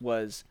film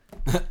was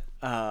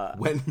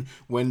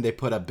when they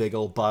put a big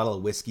old bottle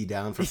of whiskey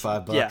down for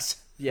 $5.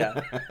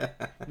 Yeah.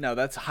 No,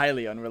 that's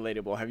highly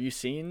unrelatable. Have you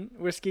seen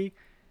whiskey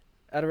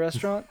at a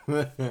restaurant?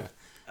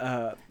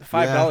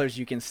 $5,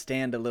 you can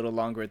stand a little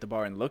longer at the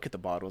bar and look at the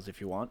bottles if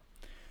you want.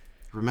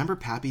 Remember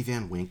Pappy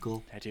Van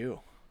Winkle? I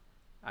do.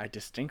 I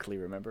distinctly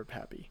remember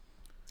Pappy.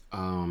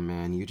 Oh,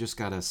 man, you just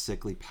got a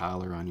sickly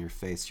pallor on your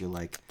face. You're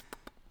like,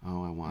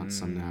 oh, I want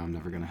some now. I'm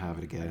never going to have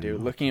it again. I do.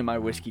 Looking at my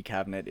whiskey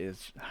cabinet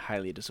is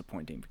highly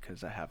disappointing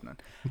because I have none.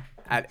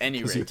 At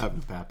any rate. You have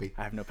no Pappy.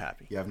 I have no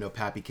Pappy. You have no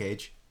Pappy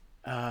Cage?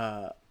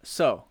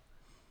 So,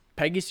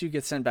 Peggy Sue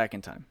gets sent back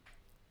in time.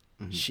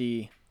 Mm-hmm.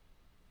 She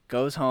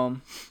goes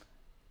home,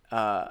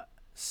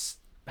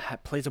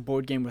 plays a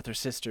board game with her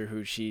sister,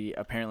 who she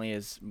apparently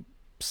is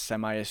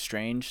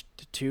semi-estranged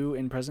to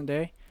in present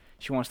day.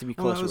 She wants to be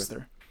closer with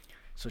her.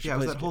 So she it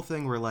was that whole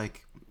thing where,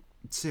 like,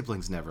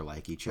 siblings never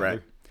like each other.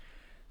 Right.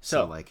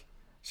 So, like,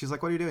 she's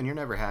like, what are you doing? You're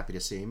never happy to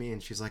see me.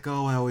 And she's like,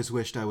 oh, I always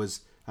wished I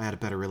had a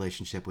better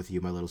relationship with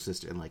you, my little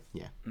sister. And, like,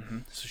 yeah. Mm-hmm.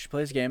 So she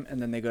plays a game,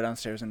 and then they go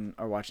downstairs and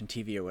are watching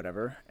TV or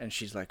whatever. And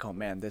she's like, oh,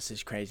 man, this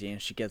is crazy.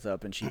 And she gets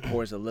up and she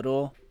pours a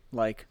little,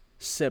 like,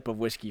 sip of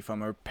whiskey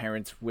from her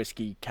parents'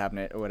 whiskey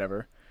cabinet or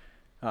whatever,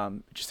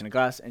 just in a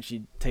glass. And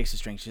she takes a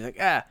drink. She's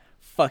like,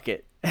 fuck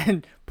it.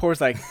 And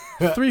pours, like,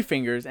 3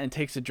 fingers and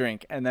takes a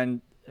drink. And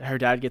then her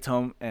dad gets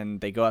home,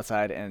 and they go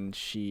outside, and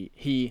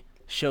he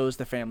shows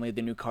the family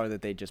the new car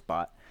that they just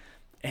bought.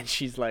 And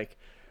she's like,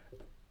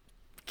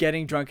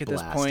 getting drunk at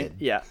this point.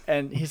 Yeah.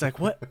 And he's like,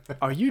 what?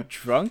 Are you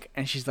drunk?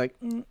 And she's like,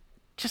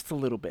 just a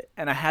little bit.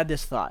 And I had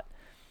this thought.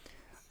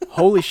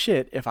 Holy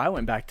shit, if I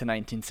went back to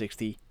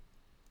 1960,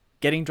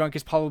 getting drunk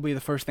is probably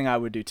the first thing I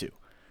would do too.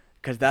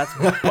 Because that's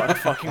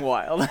fucking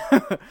wild.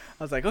 I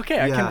was like, okay,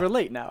 I can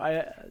relate now.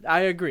 I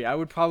agree. I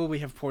would probably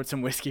have poured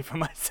some whiskey for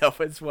myself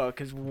as well.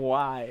 Because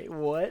why?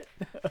 What?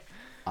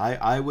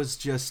 I was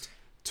just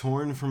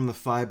torn from the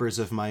fibers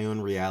of my own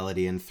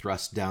reality and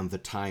thrust down the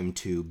time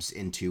tubes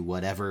into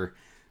whatever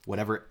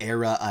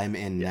era I'm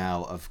in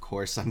now. Of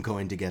course, I'm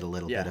going to get a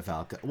little bit of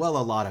alcohol. Well,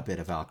 a lot of bit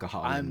of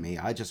alcohol in me.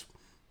 I just,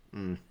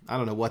 I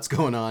don't know what's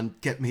going on.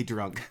 Get me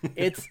drunk.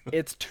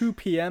 It's 2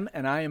 p.m.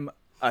 and I am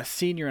a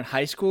senior in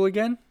high school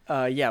again.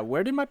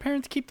 Where did my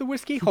parents keep the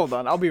whiskey? Hold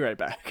on, I'll be right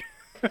back.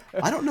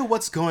 I don't know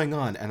what's going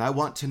on, and I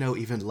want to know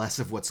even less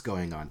of what's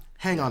going on.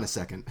 Hang on a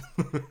second.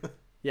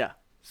 Yeah.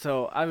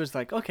 So I was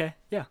like, okay,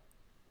 yeah,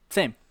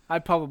 same.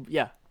 I'd probably,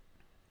 yeah.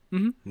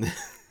 Mm-hmm.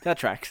 That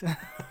tracks.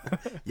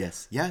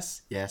 Yes,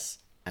 yes, yes,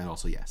 and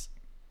also yes.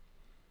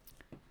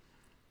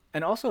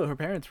 And also her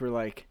parents were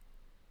like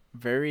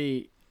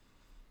very,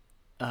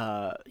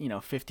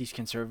 50s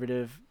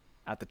conservative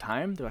at the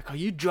time. They're like, oh,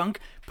 you drunk?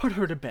 Put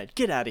her to bed.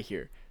 Get out of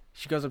here.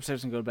 She goes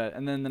upstairs and go to bed.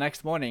 And then the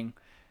next morning,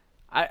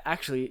 I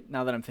actually,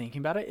 now that I'm thinking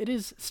about it, it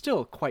is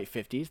still quite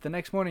 50s. The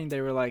next morning they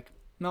were like,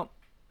 nope,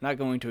 not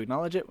going to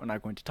acknowledge it. We're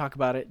not going to talk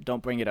about it.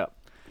 Don't bring it up.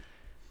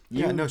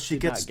 She did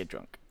not get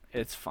drunk.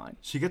 It's fine.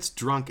 She gets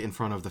drunk in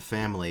front of the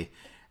family,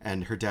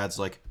 and her dad's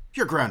like,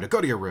 "You're grounded. Go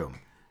to your room."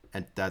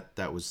 And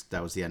that was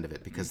the end of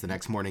it, because the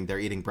next morning they're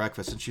eating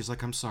breakfast, and she's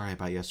like, "I'm sorry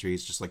about yesterday."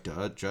 He's just like,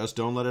 "Just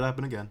don't let it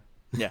happen again."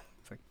 Yeah,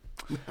 it's like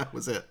that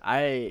was it.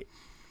 I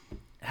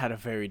had a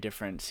very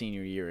different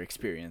senior year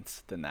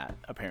experience than that,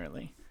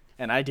 apparently,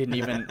 and I didn't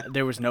even.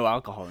 There was no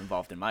alcohol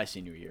involved in my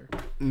senior year.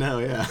 No,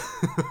 yeah.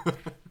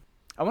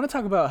 I want to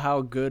talk about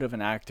how good of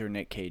an actor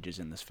Nick Cage is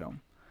in this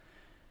film,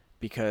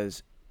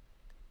 because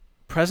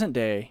present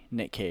day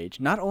Nick Cage,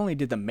 not only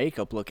did the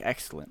makeup look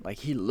excellent, like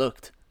he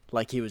looked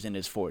like he was in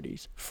his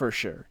 40s for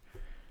sure,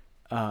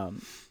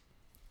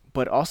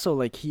 but also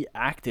like he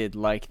acted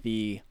like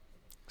the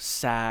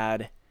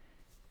sad,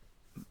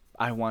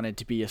 I wanted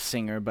to be a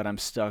singer but I'm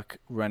stuck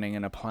running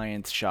an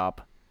appliance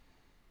shop,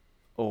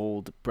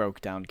 old broke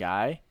down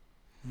guy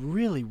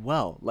really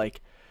well.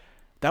 Like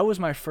that was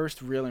my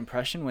first real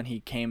impression when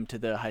he came to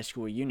the high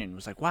school reunion. It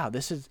was like, wow,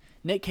 this is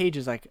Nick Cage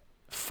is like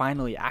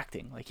finally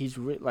acting. Like he's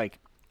like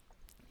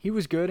he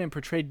was good and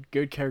portrayed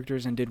good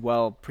characters and did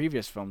well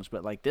previous films,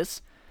 but like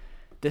this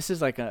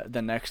is like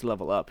the next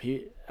level up.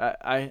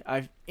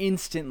 I've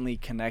instantly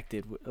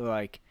connected.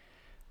 Like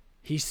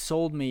he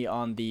sold me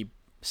on the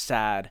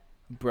sad,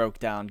 broke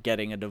down,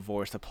 getting a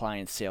divorced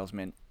appliance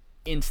salesman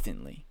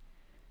instantly.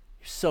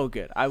 So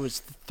good. I was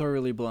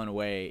thoroughly blown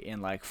away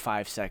in like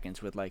 5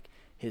 seconds with like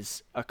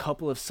a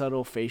couple of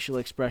subtle facial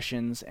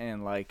expressions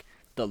and like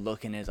the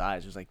look in his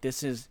eyes. It was like,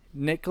 this is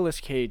Nicolas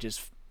Cage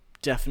is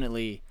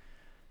definitely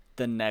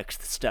the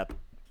next step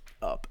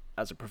up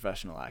as a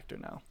professional actor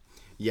now.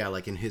 Yeah,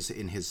 like in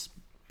his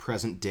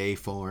present day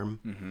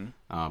form,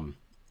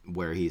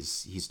 where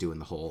he's doing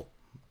the whole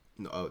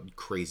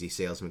crazy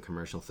salesman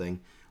commercial thing.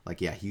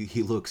 Like, yeah,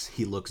 he looks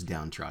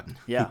downtrodden.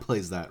 Yeah, he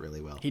plays that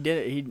really well. He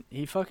did it.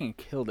 He fucking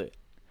killed it.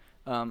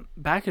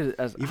 Back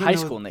as high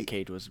school Nick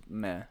Cage was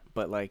meh,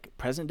 but like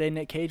present day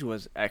Nick Cage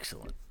was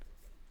excellent.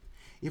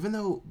 Even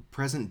though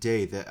present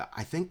day,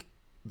 I think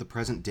the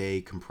present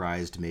day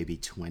comprised maybe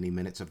 20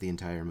 minutes of the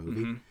entire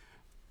movie,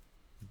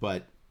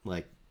 but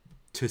like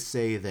to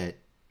say that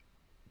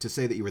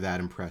you were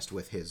that impressed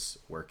with his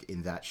work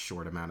in that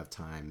short amount of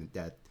time,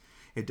 that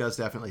it does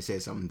definitely say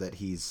something that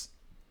he's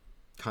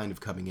kind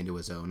of coming into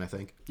his own, I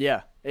think.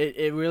 Yeah,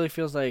 it really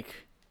feels like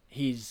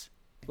he's,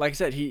 like I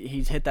said,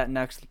 he's hit that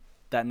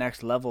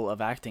next level of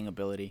acting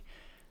ability,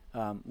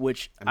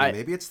 which I mean,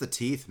 maybe it's the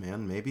teeth,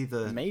 man. Maybe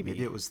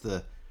it was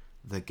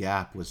the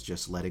gap was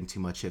just letting too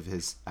much of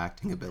his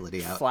acting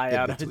ability fly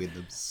out between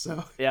them.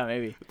 So yeah,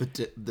 maybe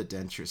the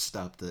dentures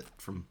stopped it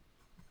from.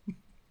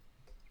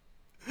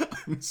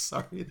 I'm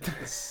sorry.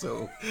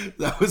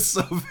 That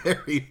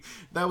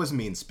was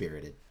mean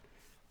spirited.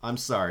 I'm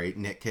sorry,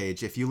 Nick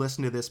Cage. If you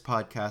listen to this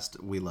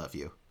podcast, we love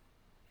you.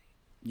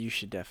 You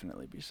should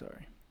definitely be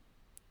sorry.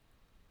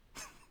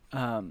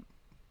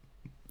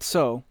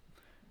 So,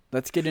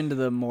 let's get into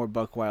the more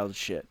buck wild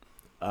shit.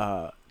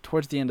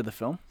 Towards the end of the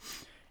film,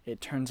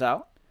 it turns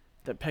out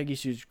that Peggy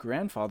Sue's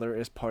grandfather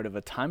is part of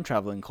a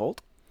time-traveling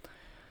cult.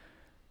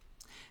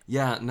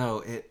 Yeah,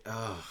 no,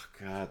 oh,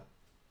 God.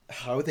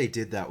 How they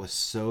did that was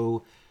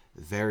so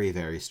very,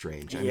 very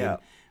strange. I mean,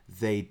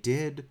 they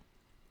did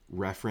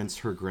reference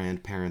her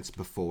grandparents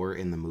before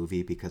in the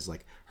movie because,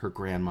 like, her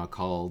grandma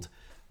called,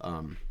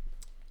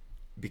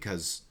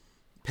 because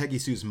Peggy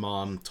Sue's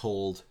mom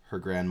told her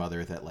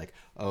grandmother that, like,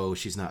 oh,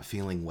 she's not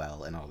feeling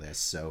well and all this.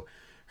 So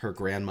her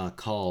grandma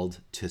called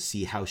to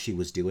see how she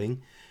was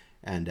doing.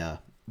 And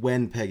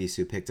when Peggy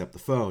Sue picked up the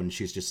phone,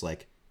 she's just,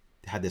 like,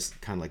 had this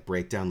kind of, like,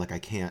 breakdown, like, I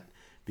can't,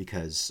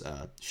 because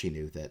she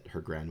knew that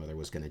her grandmother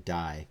was going to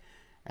die,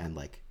 and,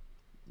 like,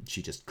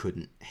 she just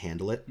couldn't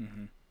handle it.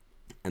 Mm-hmm.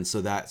 And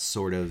so that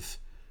sort of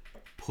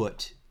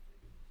put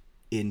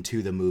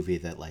into the movie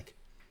that, like,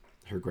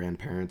 her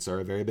grandparents are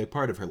a very big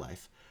part of her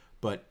life.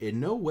 But in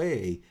no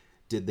way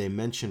did they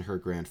mention her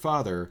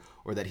grandfather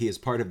or that he is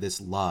part of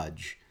this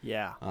lodge.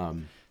 Yeah.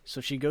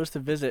 So she goes to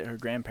visit her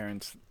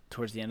grandparents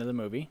towards the end of the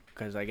movie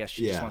because I guess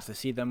she just wants to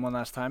see them one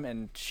last time.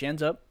 And she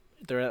ends up,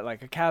 they're at,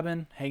 like, a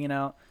cabin hanging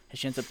out. And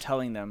she ends up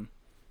telling them,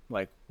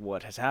 like,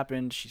 what has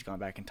happened. She's gone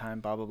back in time,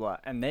 blah, blah, blah.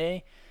 And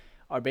they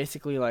are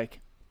basically like,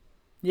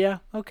 yeah,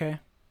 okay.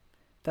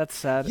 That's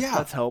sad. Yeah.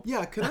 Let's help.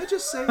 Yeah, could I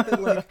just say that,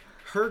 like,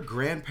 her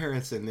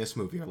grandparents in this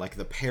movie are like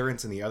the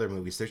parents in the other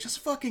movies. They're just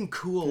fucking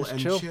cool and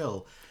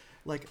chill.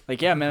 Like,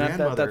 yeah, man,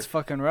 that's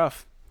fucking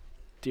rough.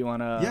 Do you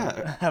want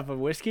to have a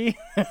whiskey?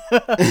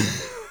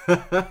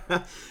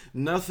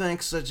 No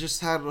thanks. I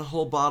just had a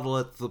whole bottle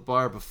at the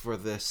bar before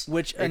this.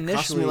 Which it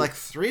cost me like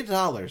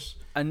 $3.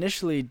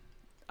 Initially,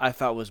 I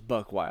thought was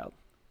buck wild.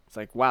 It's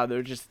like, wow,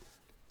 they're just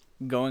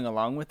going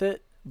along with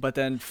it. But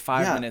then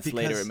 5 minutes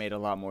later, it made a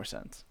lot more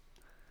sense.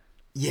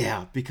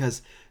 Yeah,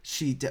 because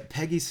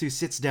Peggy Sue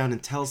sits down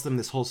and tells them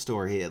this whole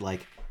story. It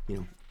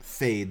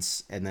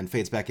fades and then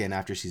fades back in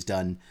after she's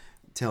done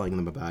telling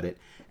them about it.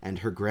 And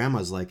her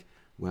grandma's like,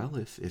 well,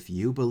 if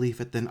you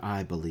believe it, then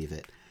I believe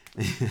it.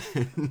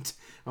 And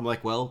I'm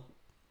like, well,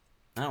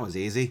 that was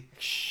easy.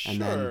 Sure,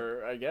 and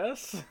then, I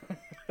guess.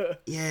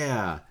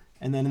 yeah.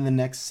 And then in the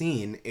next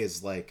scene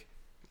is like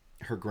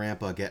her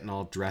grandpa getting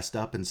all dressed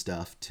up and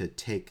stuff to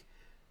take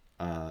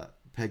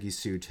Peggy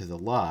Sue to the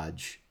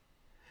lodge.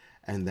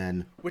 And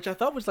then, which I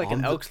thought was like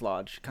an Elks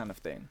Lodge kind of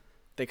thing.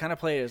 They kind of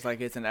play it as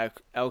like it's an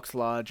Elks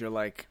Lodge or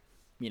like,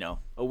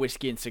 a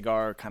whiskey and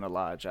cigar kind of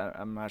lodge.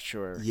 I'm not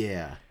sure.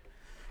 Yeah.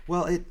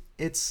 Well,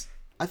 it's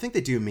I think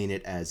they do mean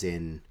it as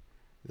in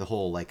the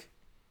whole like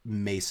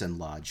Mason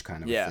Lodge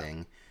kind of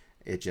thing.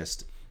 It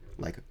just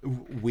like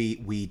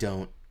we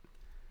don't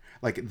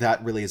like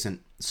that really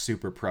isn't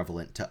super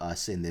prevalent to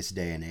us in this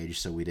day and age,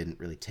 so we didn't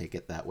really take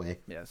it that way.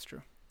 Yeah, that's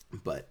true.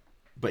 But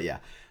yeah.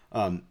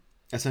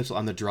 Essentially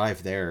on the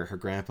drive there, her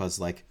grandpa's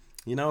like,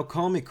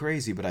 call me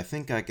crazy, but I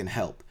think I can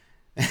help.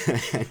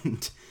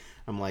 And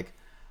I'm like,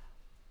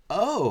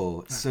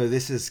 oh, so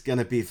this is going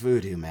to be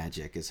voodoo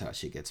magic is how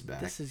she gets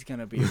back. This is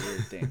going to be a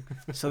weird thing.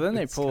 So then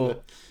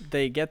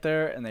they get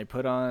there and they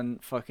put on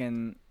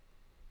fucking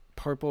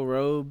purple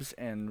robes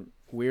and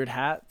weird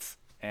hats.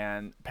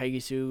 And Peggy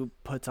Sue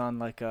puts on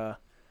like like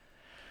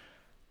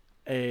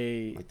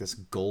this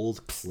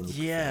gold cloak.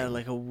 Yeah, thing.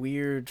 like a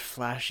weird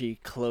flashy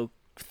cloak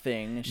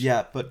thing.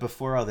 Yeah, but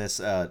before all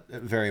this,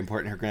 very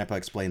important, her grandpa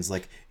explains,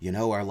 like,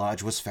 our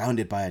lodge was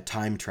founded by a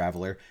time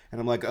traveler. And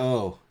I'm like,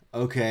 oh,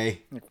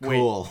 okay,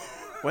 cool.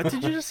 Wait, what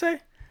did you just say?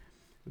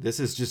 This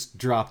is just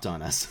dropped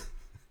on us.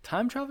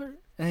 Time traveler?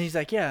 And he's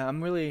like, yeah,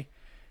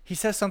 he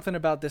says something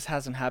about this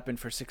hasn't happened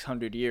for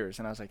 600 years.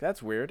 And I was like,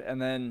 that's weird.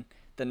 And then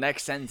the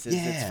next sentence is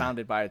it's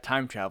founded by a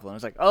time traveler. And I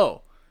was like,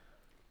 oh,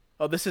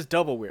 this is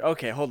double weird.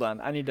 Okay, hold on.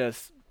 I need to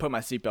put my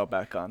seatbelt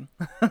back on.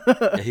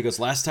 Yeah, he goes,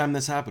 last time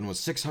this happened was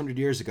 600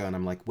 years ago. And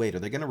I'm like, wait, are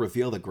they going to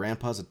reveal that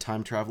Grandpa's a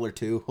time traveler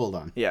too? Hold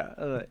on.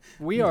 Yeah,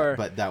 we are.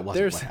 But that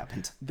wasn't what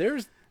happened.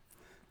 There's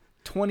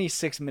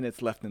 26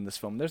 minutes left in this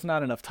film. There's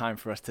not enough time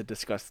for us to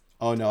discuss.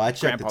 Oh, no, I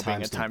checked the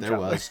timestamp. There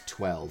was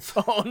 12.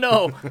 Oh,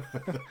 no.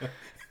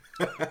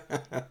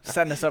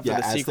 Setting us up for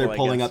the sequel, as they're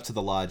pulling up to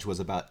the lodge was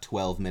about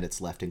 12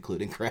 minutes left,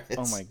 including credits.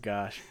 Oh, my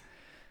gosh.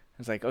 I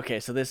was like, okay,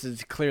 so this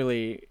is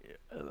clearly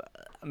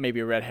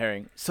maybe a red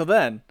herring. So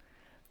then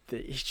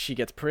she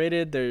gets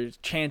paraded, they're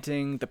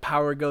chanting, the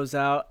power goes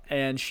out,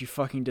 and she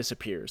fucking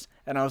disappears.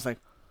 And I was like,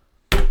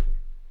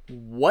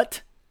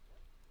 what?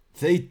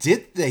 They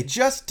just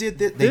did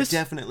this. They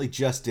definitely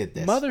just did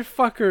this.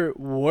 Motherfucker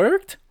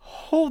worked?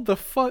 Hold the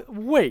fuck.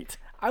 Wait.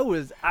 I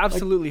was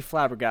absolutely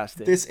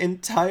flabbergasted. This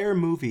entire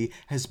movie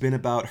has been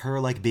about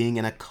her like being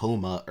in a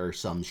coma or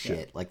some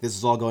shit. Yeah. Like this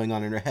is all going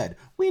on in her head.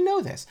 We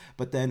know this.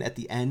 But then at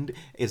the end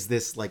is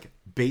this like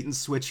bait and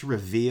switch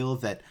reveal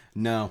that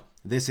no,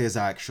 this is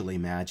actually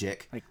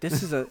magic. Like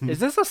is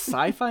this a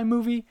sci-fi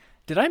movie?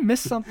 Did I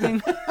miss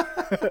something?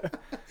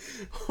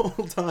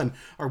 Hold on.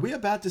 Are we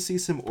about to see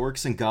some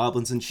orcs and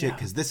goblins and shit?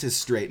 Because this is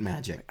straight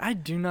magic. I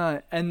do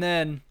not. And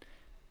then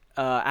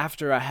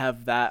after I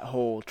have that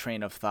whole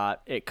train of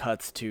thought, it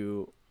cuts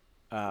to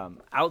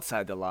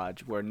outside the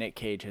lodge where Nick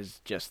Cage has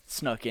just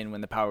snuck in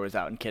when the power was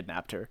out and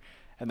kidnapped her.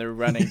 And they're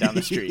running down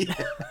the street.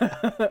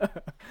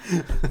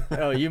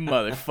 Oh, you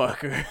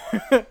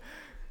motherfucker.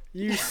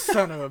 You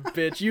son of a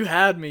bitch. You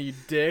had me, you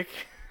dick.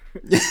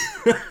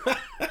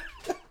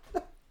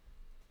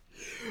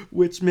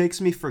 Which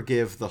makes me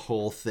forgive the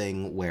whole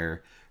thing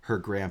where her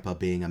grandpa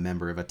being a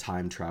member of a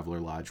time traveler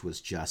lodge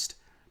was just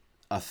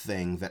a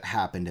thing that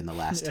happened in the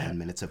last 10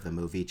 minutes of the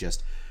movie,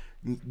 just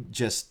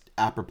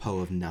apropos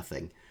of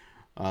nothing.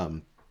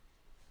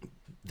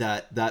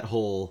 That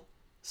whole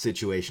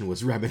situation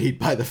was remedied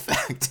by the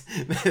fact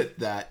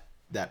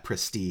that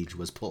prestige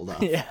was pulled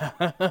off. Yeah.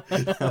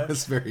 That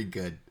was very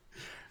good.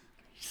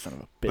 Son of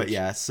a bitch. But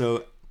yeah,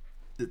 so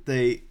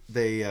they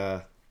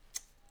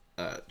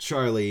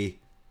Charlie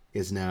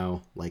is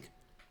now like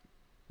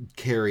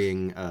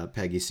carrying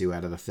Peggy Sue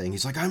out of the thing.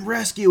 He's like, I'm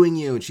rescuing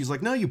you. And she's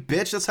like, no, you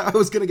bitch. That's how I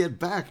was going to get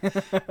back.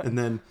 And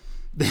then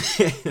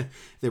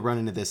they run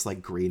into this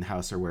like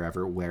greenhouse or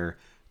wherever where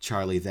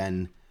Charlie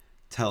then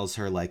tells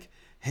her like,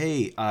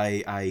 hey,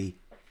 I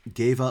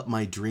gave up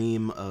my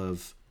dream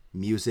of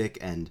music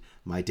and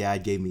my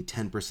dad gave me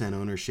 10%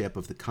 ownership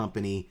of the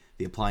company,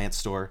 the appliance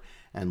store.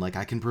 And like,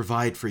 I can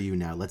provide for you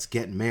now. Let's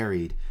get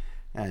married.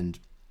 And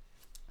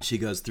she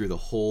goes through the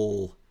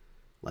whole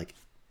like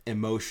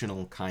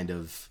emotional kind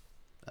of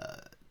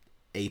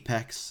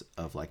apex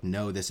of like,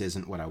 no, this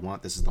isn't what I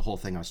want. This is the whole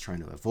thing I was trying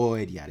to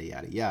avoid, yada,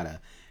 yada,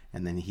 yada.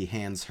 And then he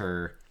hands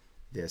her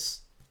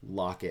this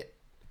locket,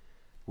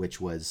 which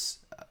was,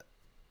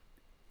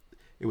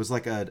 it was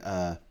like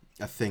a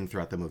a thing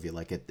throughout the movie.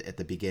 Like at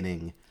the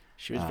beginning,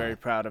 She was very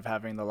proud of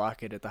having the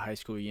locket at the high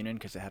school reunion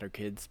because it had her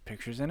kids'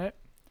 pictures in it.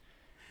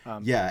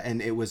 yeah,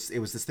 and it was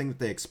this thing that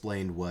they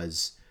explained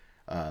was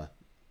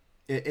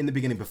in the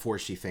beginning before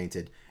she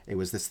fainted. It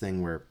was this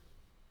thing where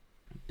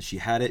she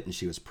had it and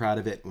she was proud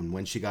of it, and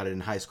when she got it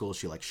in high school,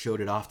 she like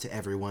showed it off to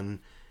everyone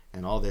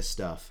and all this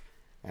stuff.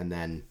 And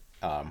then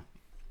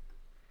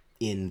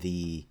in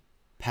the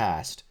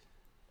past,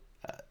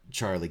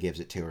 Charlie gives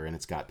it to her, and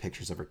it's got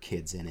pictures of her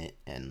kids in it,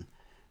 and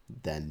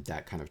then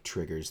that kind of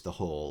triggers the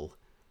whole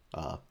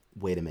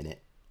wait a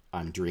minute,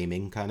 I'm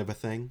dreaming kind of a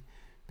thing,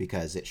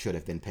 because it should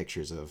have been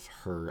pictures of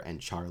her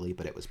and Charlie,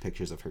 but it was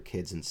pictures of her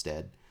kids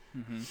instead.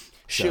 Mm-hmm.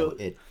 So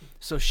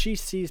so she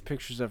sees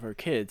pictures of her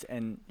kids,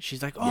 and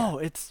she's like, "Oh,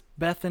 it's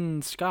Beth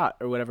and Scott,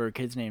 or whatever her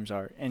kids' names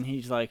are." And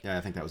he's like, yeah,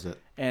 I think that was it.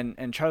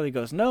 And Charlie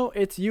goes, "No,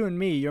 it's you and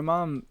me. Your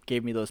mom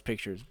gave me those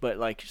pictures." But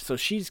like, so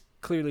she's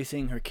clearly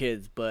seeing her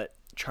kids, but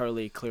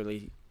Charlie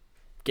clearly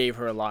gave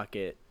her a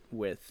locket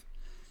with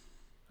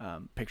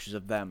pictures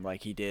of them,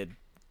 like he did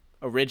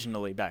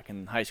originally back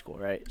in high school,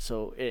 right?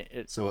 So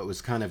so it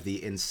was kind of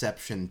the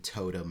Inception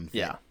totem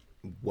that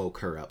woke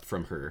her up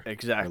from her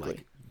exactly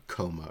like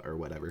coma or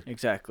whatever.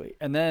 Exactly.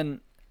 And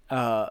then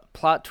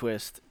plot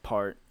twist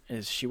part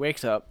is she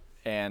wakes up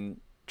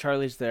and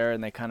Charlie's there,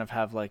 and they kind of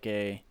have like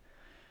a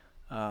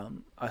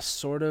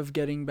sort of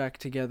getting back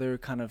together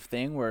kind of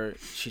thing where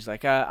she's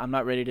like, I'm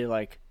not ready to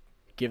like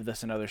give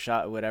this another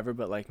shot or whatever,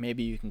 but like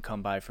maybe you can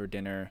come by for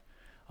dinner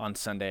on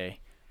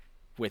Sunday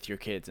with your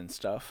kids and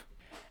stuff.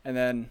 And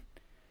then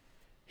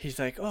he's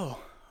like, "Oh,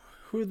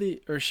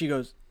 she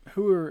goes,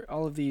 who are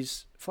all of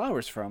these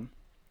flowers from?"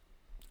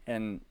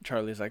 And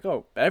Charlie's like,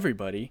 "Oh,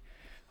 everybody,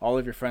 all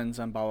of your friends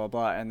and blah, blah,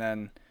 blah." And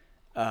then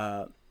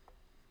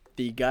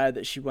the guy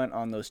that she went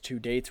on those 2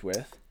 dates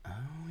with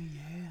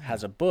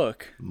has a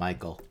book.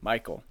 Michael.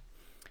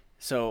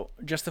 So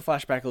just to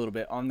flash back a little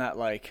bit on that,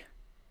 like,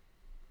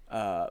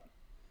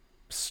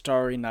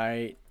 starry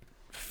night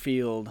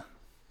field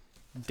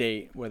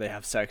date where they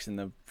have sex in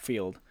the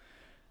field,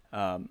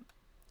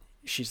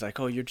 she's like,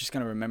 "Oh, you're just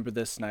going to remember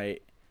this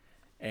night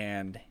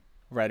and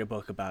write a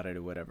book about it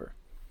or whatever."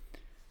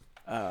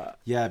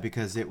 Yeah,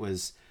 because it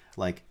was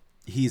like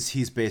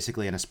he's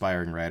basically an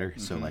aspiring writer,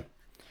 so like,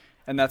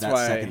 and that's why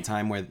that second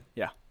time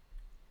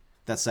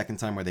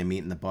where they meet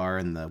in the bar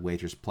and the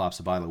waitress plops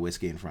a bottle of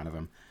whiskey in front of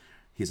him,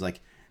 he's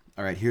like,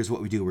 "All right, here's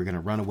what we do. We're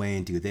gonna run away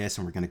and do this,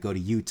 and we're gonna go to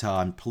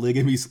Utah, and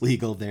polygamy's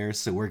legal there,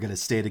 so we're gonna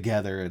stay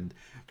together, and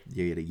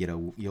you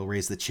know you'll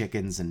raise the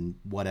chickens and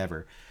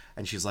whatever."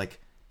 And she's like,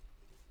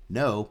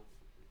 "No,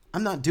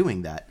 I'm not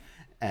doing that."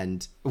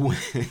 And when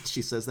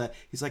she says that,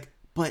 he's like,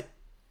 "But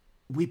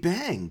we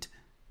banged.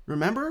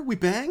 Remember? We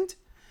banged?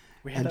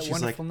 We had that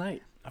wonderful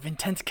night of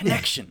intense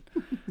connection."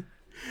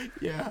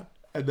 Yeah.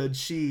 And then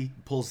she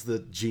pulls the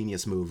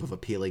genius move of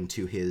appealing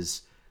to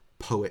his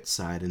poet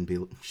side,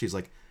 and she's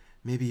like,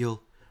 "Maybe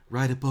you'll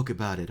write a book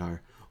about it,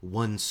 our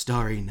one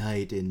starry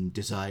night in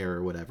desire,"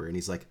 or whatever. And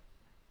he's like,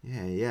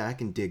 yeah, I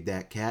can dig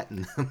that, cat.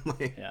 And I'm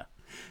like, yeah.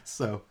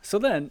 So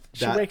then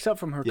she wakes up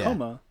from her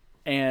coma,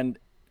 and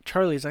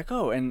Charlie's like,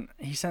 "Oh, and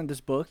he sent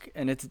this book,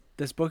 and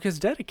this book is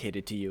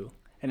dedicated to you."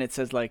 And it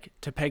says like,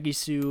 "To Peggy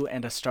Sue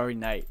and a Starry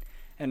Night."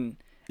 And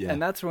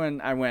that's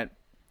when I went,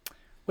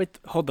 "Wait,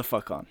 hold the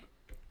fuck on."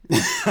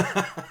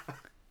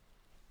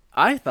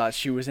 I thought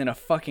she was in a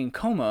fucking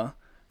coma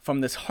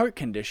from this heart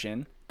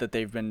condition that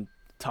they've been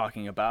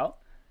talking about.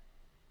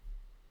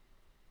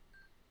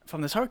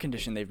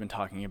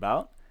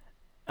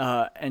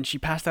 And she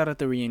passed out at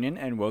the reunion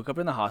and woke up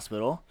in the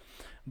hospital.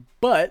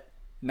 But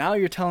now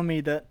you're telling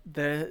me that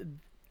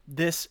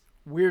this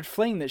weird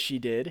fling that she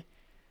did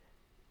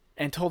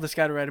and told this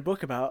guy to write a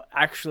book about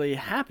actually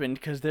happened,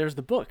 because there's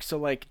the book. So,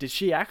 like, did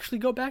she actually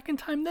go back in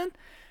time then?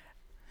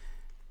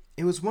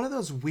 It was one of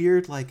those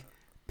weird, like,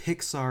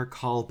 Pixar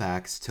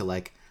callbacks to,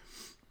 like,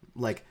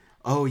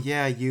 "Oh,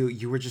 yeah,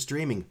 you were just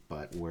dreaming,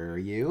 but were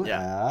you?"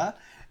 Yeah.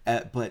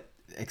 But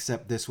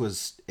except this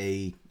was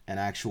an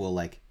actual,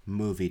 like,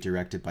 movie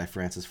directed by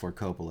Francis Ford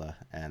Coppola,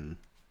 and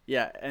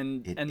yeah,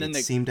 and then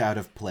it seemed out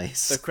of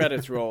place. The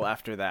credits roll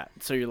after that,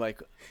 so you're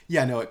like,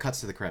 yeah, no, it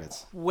cuts to the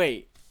credits.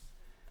 Wait,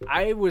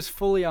 I was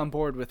fully on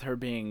board with her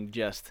being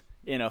just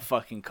in a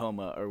fucking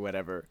coma or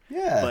whatever.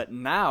 Yeah. But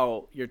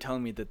now you're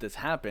telling me that this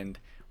happened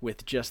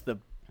with just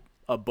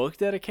a book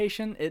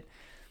dedication.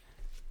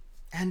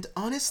 And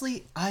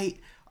honestly, I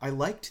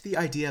liked the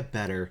idea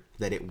better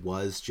that it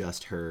was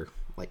just her,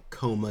 like,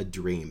 coma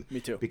dream. Me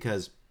too.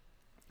 Because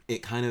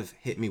it kind of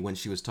hit me when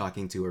she was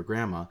talking to her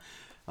grandma.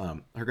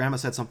 Her grandma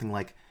said something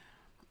like,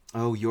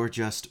 "Oh, you're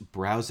just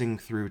browsing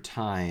through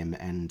time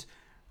and,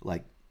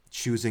 like,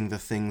 choosing the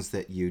things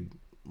that you'd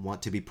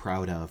want to be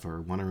proud of or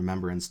want to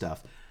remember and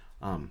stuff."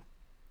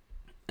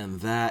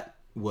 And that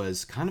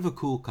was kind of a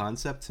cool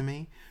concept to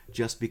me,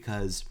 just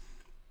because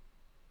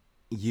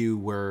you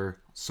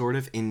were sort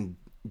of in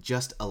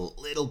just a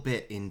little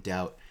bit in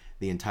doubt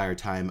the entire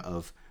time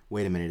of,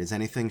 wait a minute, is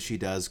anything she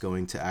does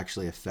going to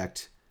actually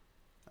affect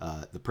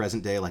the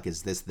present day? Like,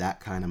 is this that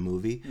kind of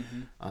movie?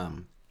 Mm-hmm.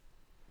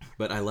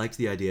 But I liked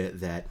the idea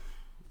that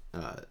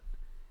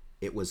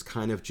it was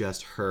kind of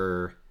just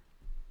her.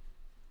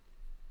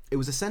 It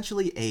was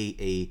essentially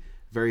a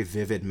very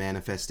vivid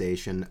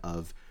manifestation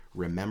of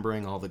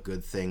remembering all the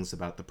good things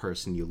about the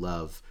person you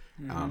love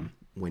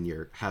when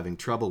you're having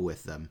trouble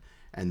with them.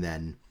 And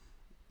then,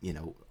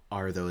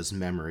 are those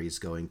memories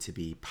going to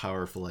be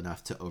powerful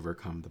enough to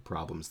overcome the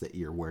problems that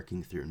you're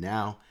working through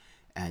now?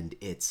 And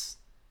it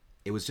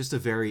was just a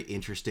very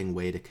interesting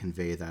way to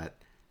convey that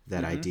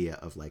idea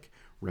of like,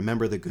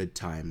 remember the good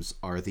times.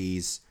 Are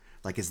these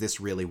like, is this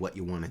really what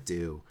you want to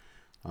do?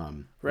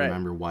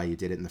 Remember why you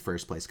did it in the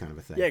first place, kind of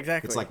a thing. Yeah,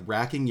 exactly. It's like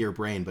racking your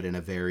brain, but in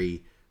a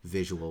very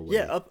visual way.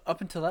 Yeah,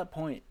 up until that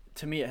point,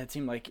 to me, it had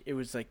seemed like it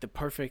was like the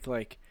perfect,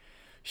 like,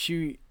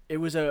 it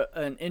was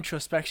an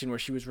introspection where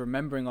she was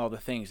remembering all the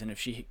things, and if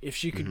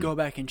she could go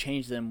back and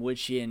change them, would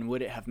she, and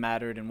would it have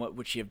mattered, and what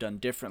would she have done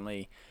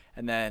differently?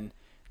 And then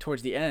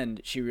towards the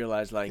end, she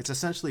realized, like, it's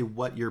essentially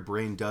what your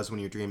brain does when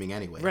you're dreaming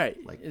anyway. Right.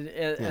 Like,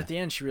 at the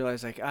end, she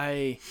realized, like,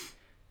 I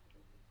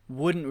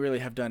wouldn't really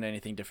have done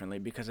anything differently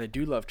because I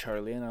do love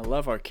Charlie and I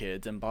love our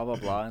kids and blah blah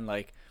blah. And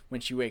like,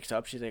 when she wakes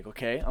up, she's like,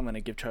 okay, I'm gonna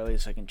give Charlie a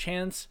second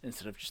chance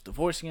instead of just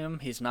divorcing him.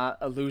 He's not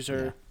a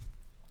loser,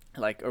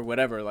 like, or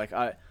whatever. Like,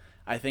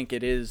 I think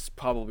it is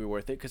probably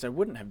worth it because I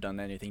wouldn't have done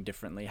anything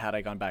differently had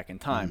I gone back in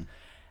time.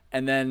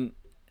 And then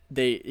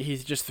he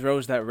just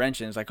throws that wrench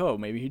in. It's like, oh,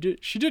 maybe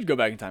she did go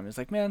back in time. It's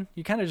like, man,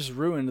 you kind of just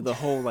ruined the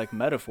whole like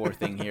metaphor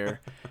thing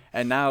here.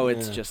 And now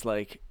it's just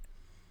like,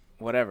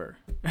 whatever.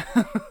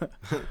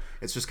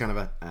 It's just kind of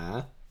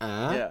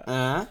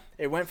a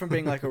It went from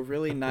being like a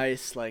really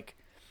nice, like,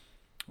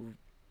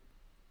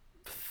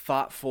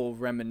 thoughtful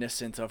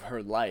reminiscence of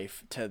her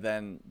life to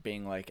then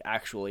being like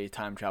actually a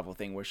time travel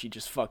thing where she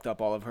just fucked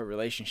up all of her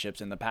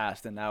relationships in the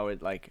past and now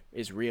it like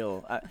is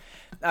real. I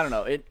don't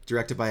know. It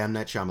directed by M.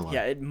 Night Shyamalan.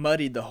 Yeah, it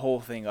muddied the whole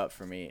thing up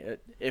for me.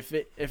 If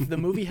the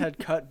movie had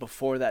cut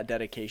before that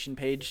dedication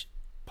page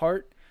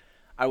part,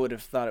 I would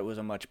have thought it was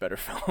a much better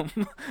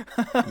film.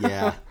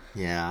 Yeah.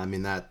 I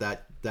mean,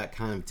 that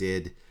kind of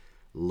did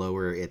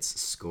lower its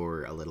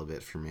score a little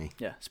bit for me.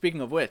 Yeah.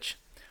 Speaking of which,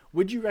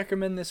 would you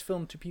recommend this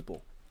film to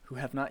people who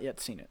have not yet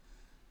seen it?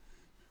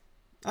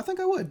 I think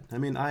I would. I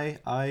mean,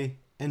 I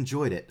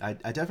enjoyed it. I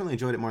definitely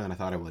enjoyed it more than I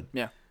thought I would.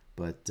 Yeah.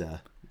 But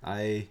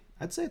I'd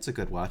say it's a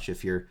good watch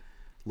if you're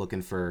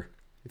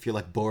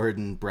like bored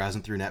and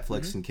browsing through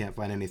Netflix and can't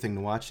find anything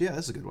to watch. Yeah,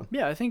 that's a good one.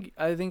 Yeah, I think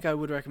I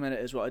would recommend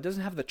it as well. It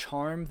doesn't have the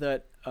charm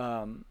that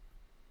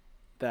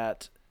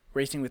that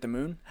Racing with the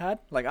Moon had.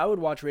 Like, I would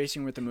watch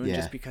Racing with the Moon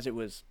just because it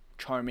was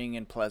charming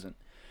and pleasant.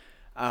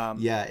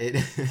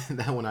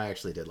 That one I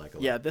actually did like a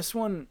lot. Yeah, this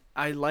one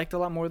I liked a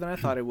lot more than I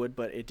thought it would,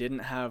 but it didn't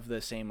have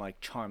the same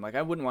like charm. Like,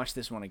 I wouldn't watch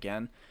this one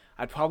again.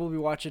 I'd probably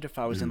watch it if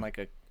I was in like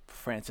a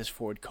Francis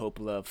Ford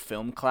Coppola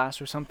film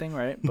class or something,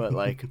 right? But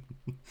like,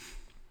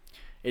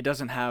 it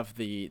doesn't have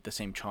the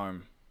same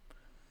charm.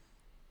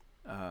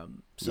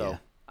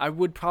 I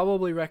would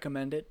probably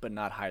recommend it, but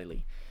not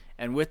highly.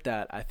 And with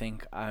that, I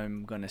think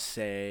I'm going to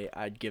say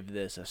I'd give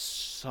this a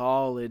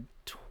solid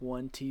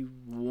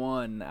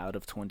 21 out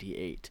of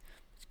 28.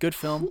 It's a good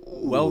film,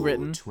 well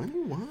written.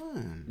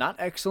 21. Not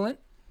excellent,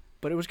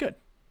 but it was good.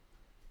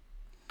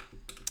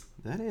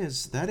 That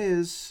is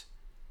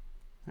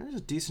a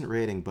decent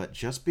rating, but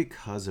just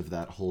because of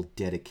that whole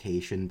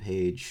dedication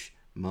page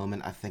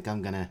moment, I think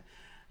I'm gonna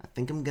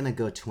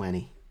go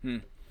 20. No,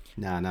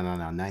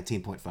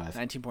 19.5.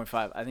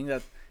 19.5. I think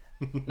that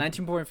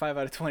 19.5 out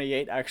of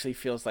 28 actually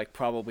feels like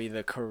probably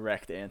the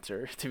correct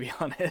answer, to be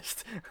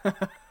honest.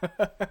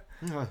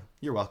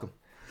 You're welcome.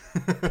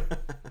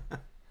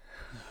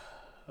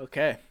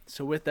 Okay,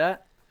 so with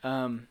that,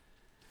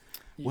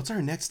 what's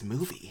our next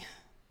movie?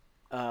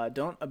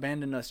 Don't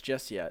abandon us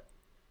just yet,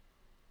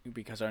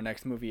 because our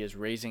next movie is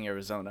Raising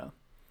Arizona,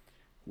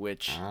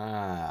 which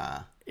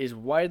is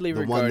widely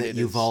regarded the one that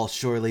you've all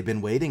surely been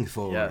waiting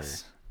for.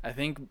 Yes, I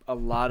think a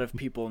lot of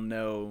people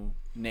know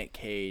Nick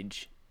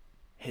Cage,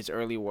 his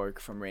early work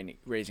from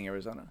Raising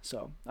Arizona.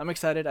 So I'm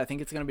excited. I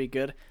think it's going to be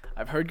good.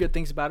 I've heard good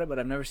things about it, but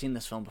I've never seen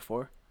this film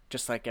before,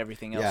 just like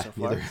everything else so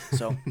far. Neither.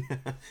 So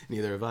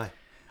neither have I.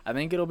 I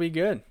think it'll be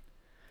good.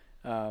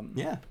 I'm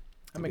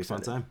excited.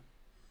 Fun time.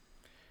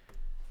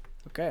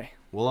 Okay.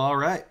 Well, all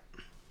right.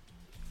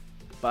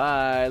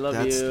 Bye.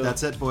 Love you.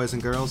 That's it, boys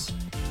and girls.